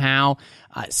JSA somehow.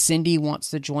 Cindy wants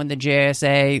to join the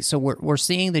JSA. So we're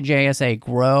seeing the JSA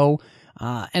grow.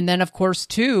 And then, of course,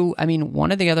 too,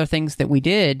 one of the other things that we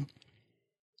did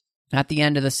at the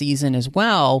end of the season as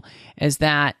well is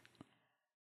that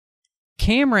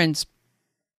Cameron's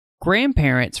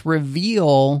grandparents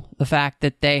reveal the fact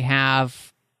that they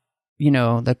have,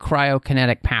 the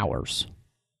cryokinetic powers.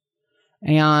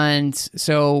 And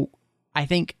so I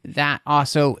think that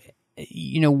also,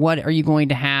 what are you going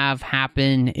to have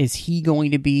happen? Is he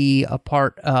going to be a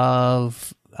part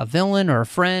of a villain or a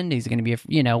friend? He's going to be,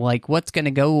 what's going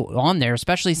to go on there,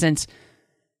 especially since,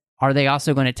 are they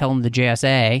also going to tell him the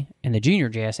JSA and the Junior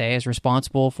JSA is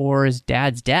responsible for his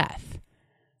dad's death,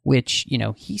 which,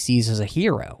 he sees as a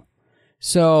hero?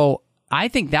 So I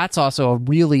think that's also a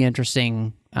really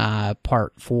interesting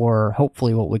part for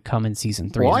hopefully what would come in season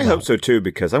 3. Well, I hope so too,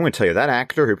 because I'm going to tell you, that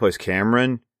actor who plays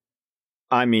Cameron,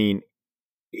 I mean,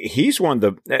 he's one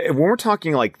of the, when we're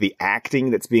talking like the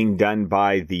acting that's being done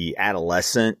by the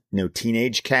adolescent,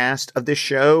 teenage cast of this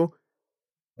show,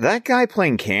 that guy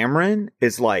playing Cameron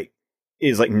is like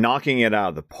knocking it out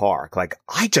of the park. Like,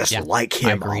 I just like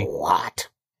him a lot.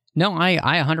 No, I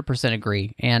 100%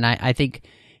 agree. And I think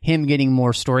him getting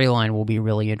more storyline will be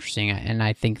really interesting. And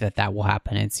I think that will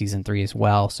happen in season 3 as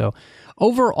well. So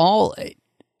overall,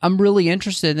 I'm really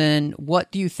interested in,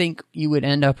 what do you think you would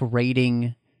end up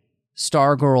rating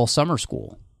Stargirl Summer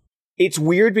School? It's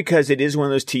weird because it is one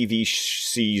of those TV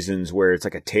seasons where it's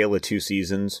like a tale of two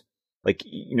seasons. Like,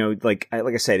 like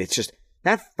I said, it's just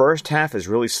that first half is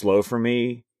really slow for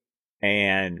me.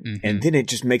 And then it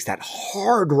just makes that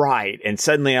hard right. And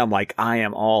suddenly I'm like, I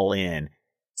am all in.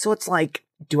 So it's like,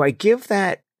 do I give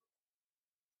that,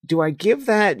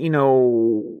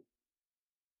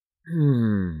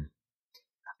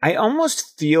 I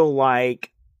almost feel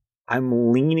like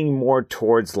I'm leaning more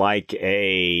towards like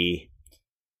a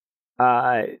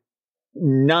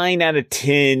 9 out of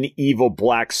 10 evil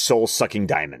black soul sucking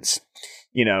diamonds.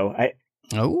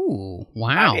 Oh,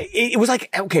 wow. It was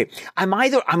like, okay,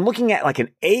 I'm looking at like an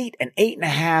 8, an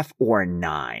 8.5, or a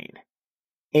 9.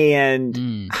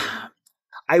 And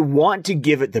I want to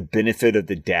give it the benefit of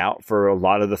the doubt for a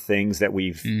lot of the things that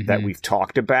we've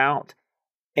talked about.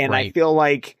 And I feel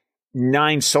like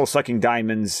 9 soul-sucking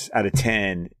diamonds out of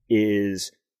 10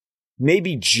 is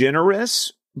maybe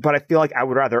generous, but I feel like I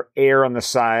would rather err on the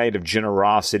side of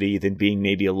generosity than being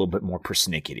maybe a little bit more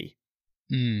persnickety.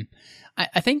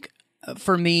 I think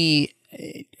for me,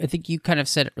 I think you kind of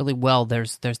said it really well.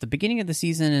 There's the beginning of the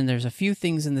season, and there's a few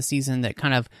things in the season that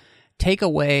kind of take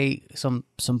away some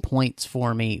points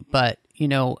for me. But,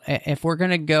 if we're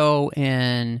going to go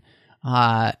in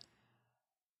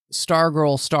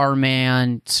Stargirl,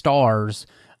 Starman, Stars,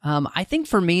 I think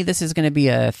for me this is going to be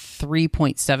a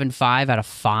 3.75 out of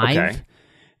 5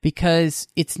 because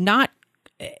it's not,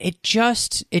 it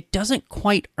doesn't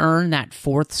quite earn that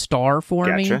 4th star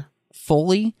for me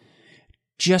fully,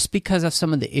 just because of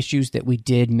some of the issues that we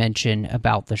did mention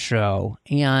about the show.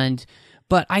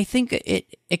 But I think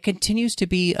it continues to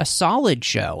be a solid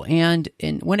show. And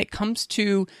when it comes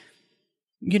to,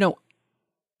 in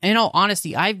all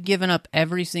honesty, I've given up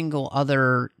every single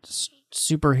other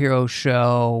superhero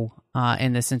show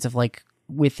in the sense of like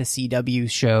with the CW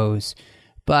shows.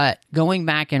 But going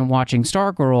back and watching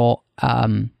Stargirl,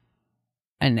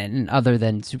 and other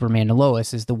than Superman and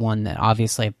Lois is the one that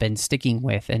obviously I've been sticking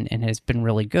with and has been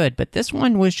really good. But this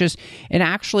one was just, it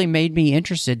actually made me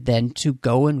interested then to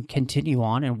go and continue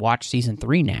on and watch season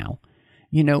 3 now,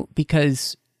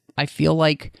 because I feel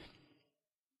like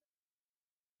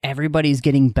everybody's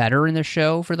getting better in the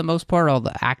show for the most part. All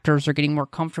the actors are getting more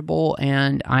comfortable,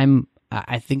 and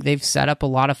I think they've set up a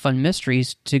lot of fun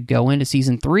mysteries to go into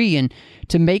season 3, and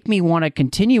to make me want to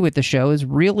continue with the show is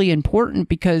really important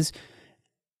because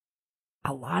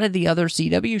a lot of the other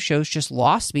CW shows just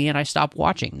lost me and I stopped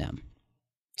watching them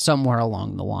somewhere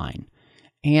along the line.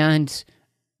 And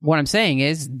what I'm saying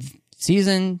is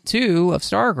season 2 of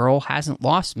Stargirl hasn't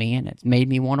lost me, and it's made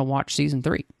me want to watch season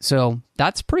 3. So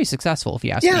that's pretty successful if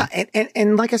you ask me. Yeah,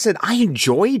 and like I said, I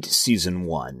enjoyed season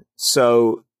 1.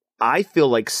 So I feel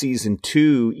like season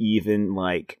 2 even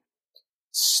like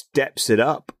steps it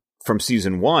up from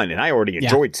season 1, and I already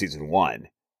enjoyed season 1.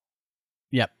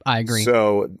 Yep, I agree.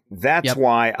 So that's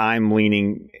why I'm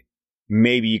leaning,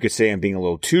 maybe you could say I'm being a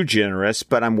little too generous,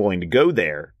 but I'm willing to go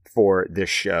there for this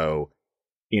show,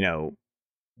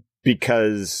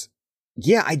 because,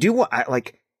 I do want,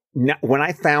 when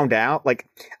I found out, like,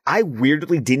 I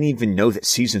weirdly didn't even know that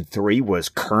season 3 was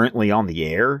currently on the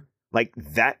air. Like,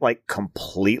 that,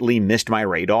 completely missed my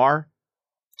radar.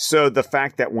 So the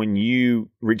fact that when you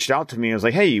reached out to me, I was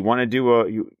like, "Hey, you want to do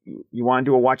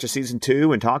a watch of season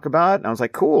 2 and talk about it?" And I was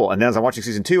like, "Cool." And then as I'm watching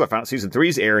season 2, I found out season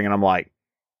 3's airing, and I'm like,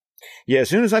 "Yeah, as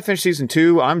soon as I finish season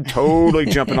 2, I'm totally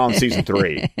jumping on season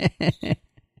 3."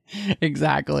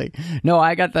 Exactly. No,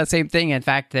 I got that same thing. In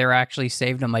fact, they're actually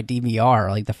saved on my DVR,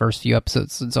 like the first few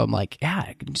episodes. And so I'm like,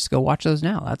 I can just go watch those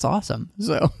now. That's awesome.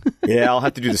 So yeah, I'll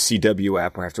have to do the CW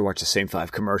app where I have to watch the same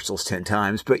 5 commercials 10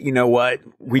 times. But you know what?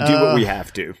 We do what we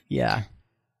have to. Yeah,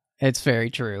 it's very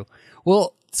true.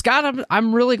 Well, Scott,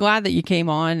 I'm really glad that you came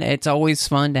on. It's always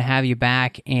fun to have you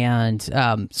back. And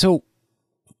so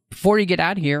before you get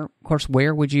out of here, of course,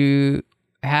 where would you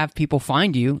have people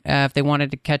find you if they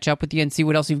wanted to catch up with you and see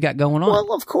what else you've got going on?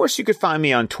 Well, of course, you could find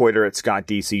me on Twitter at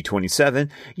ScottDC27.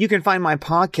 You can find my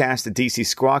podcast at DC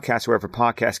Squawcast, wherever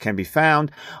podcasts can be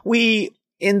found. We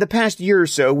in the past year or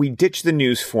so, we ditched the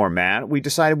news format. We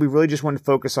decided we really just want to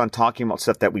focus on talking about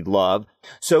stuff that we love.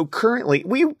 So currently,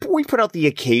 we put out the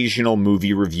occasional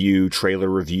movie review, trailer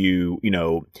review,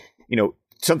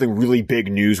 something really big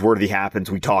newsworthy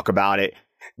happens, we talk about it.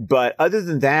 But other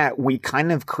than that, we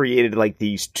kind of created like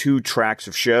these 2 tracks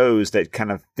of shows that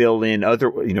kind of fill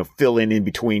in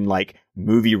between like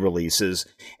movie releases.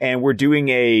 And we're doing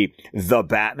The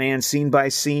Batman scene by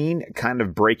scene, kind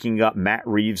of breaking up Matt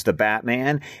Reeves' The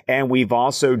Batman. And we've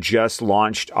also just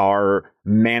launched our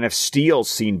Man of Steel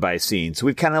scene by scene. So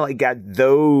we've kind of like got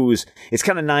those. It's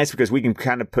kind of nice because we can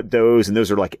kind of put those, and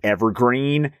those are like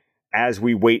evergreen, as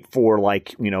we wait for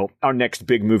our next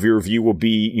big movie review will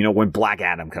be, when Black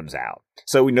Adam comes out.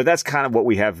 So, that's kind of what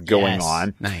we have going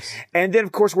on. Nice. And then,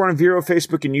 of course, we're on Vero,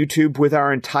 Facebook, and YouTube with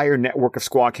our entire network of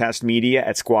Squawcast Media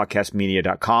at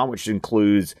squawcastmedia.com, which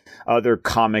includes other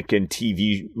comic and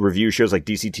TV review shows like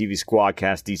DC TV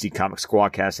Squawcast, DC Comic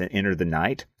Squawcast, and Enter the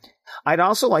Night. I'd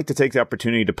also like to take the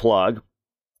opportunity to plug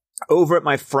over at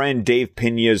my friend Dave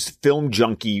Pena's Film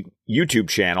Junkie YouTube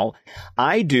channel,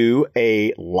 I do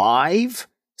a live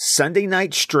Sunday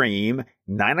night stream,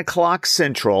 9:00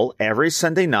 Central, every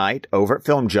Sunday night over at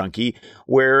Film Junkie,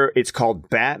 where it's called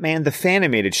Batman the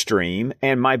Fanimated Stream.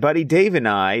 And my buddy Dave and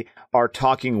I are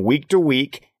talking week to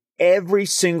week every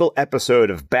single episode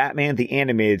of Batman the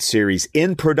Animated Series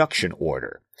in production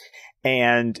order.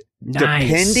 And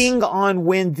depending on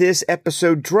when this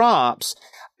episode drops,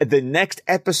 the next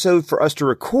episode for us to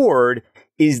record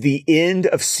is the end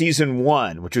of season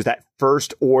 1, which was that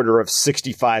first order of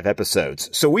 65 episodes.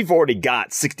 So we've already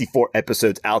got 64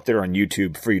 episodes out there on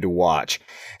YouTube for you to watch.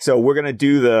 So we're going to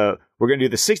do the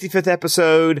 65th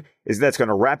episode. That's going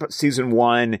to wrap up season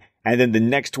 1. And then the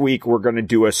next week, we're going to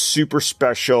do a super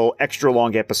special, extra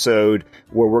long episode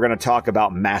where we're going to talk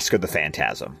about Mask of the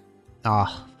Phantasm.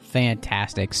 Oh,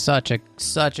 fantastic. Such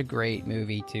a great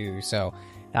movie too. So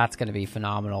that's going to be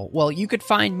phenomenal. Well, you could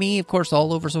find me, of course,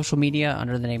 all over social media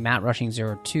under the name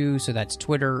MattRushing02. So that's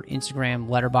Twitter, Instagram,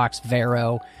 Letterboxd,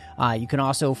 Vero. You can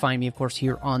also find me, of course,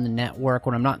 here on the network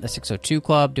when I'm not in the 602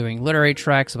 Club doing literary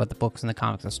treks about the books and the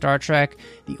comics of Star Trek,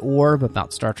 The Orb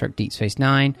about Star Trek Deep Space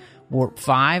Nine, Warp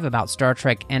 5 about Star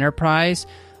Trek Enterprise,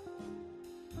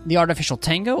 The Artificial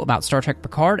Tango about Star Trek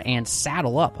Picard, and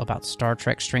Saddle Up about Star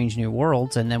Trek Strange New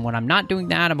Worlds. And then when I'm not doing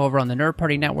that, I'm over on the Nerd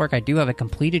Party Network. I do have a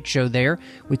completed show there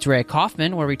with Ray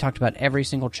Kaufman, where we talked about every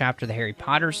single chapter of the Harry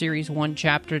Potter series, one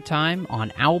chapter at a time on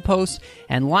Owlpost.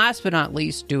 And last but not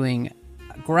least, doing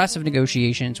aggressive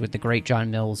negotiations with the great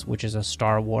John Mills, which is a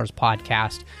Star Wars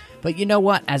podcast. But you know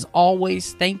what? As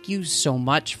always, thank you so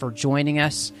much for joining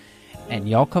us. And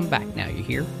y'all come back now, you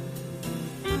hear?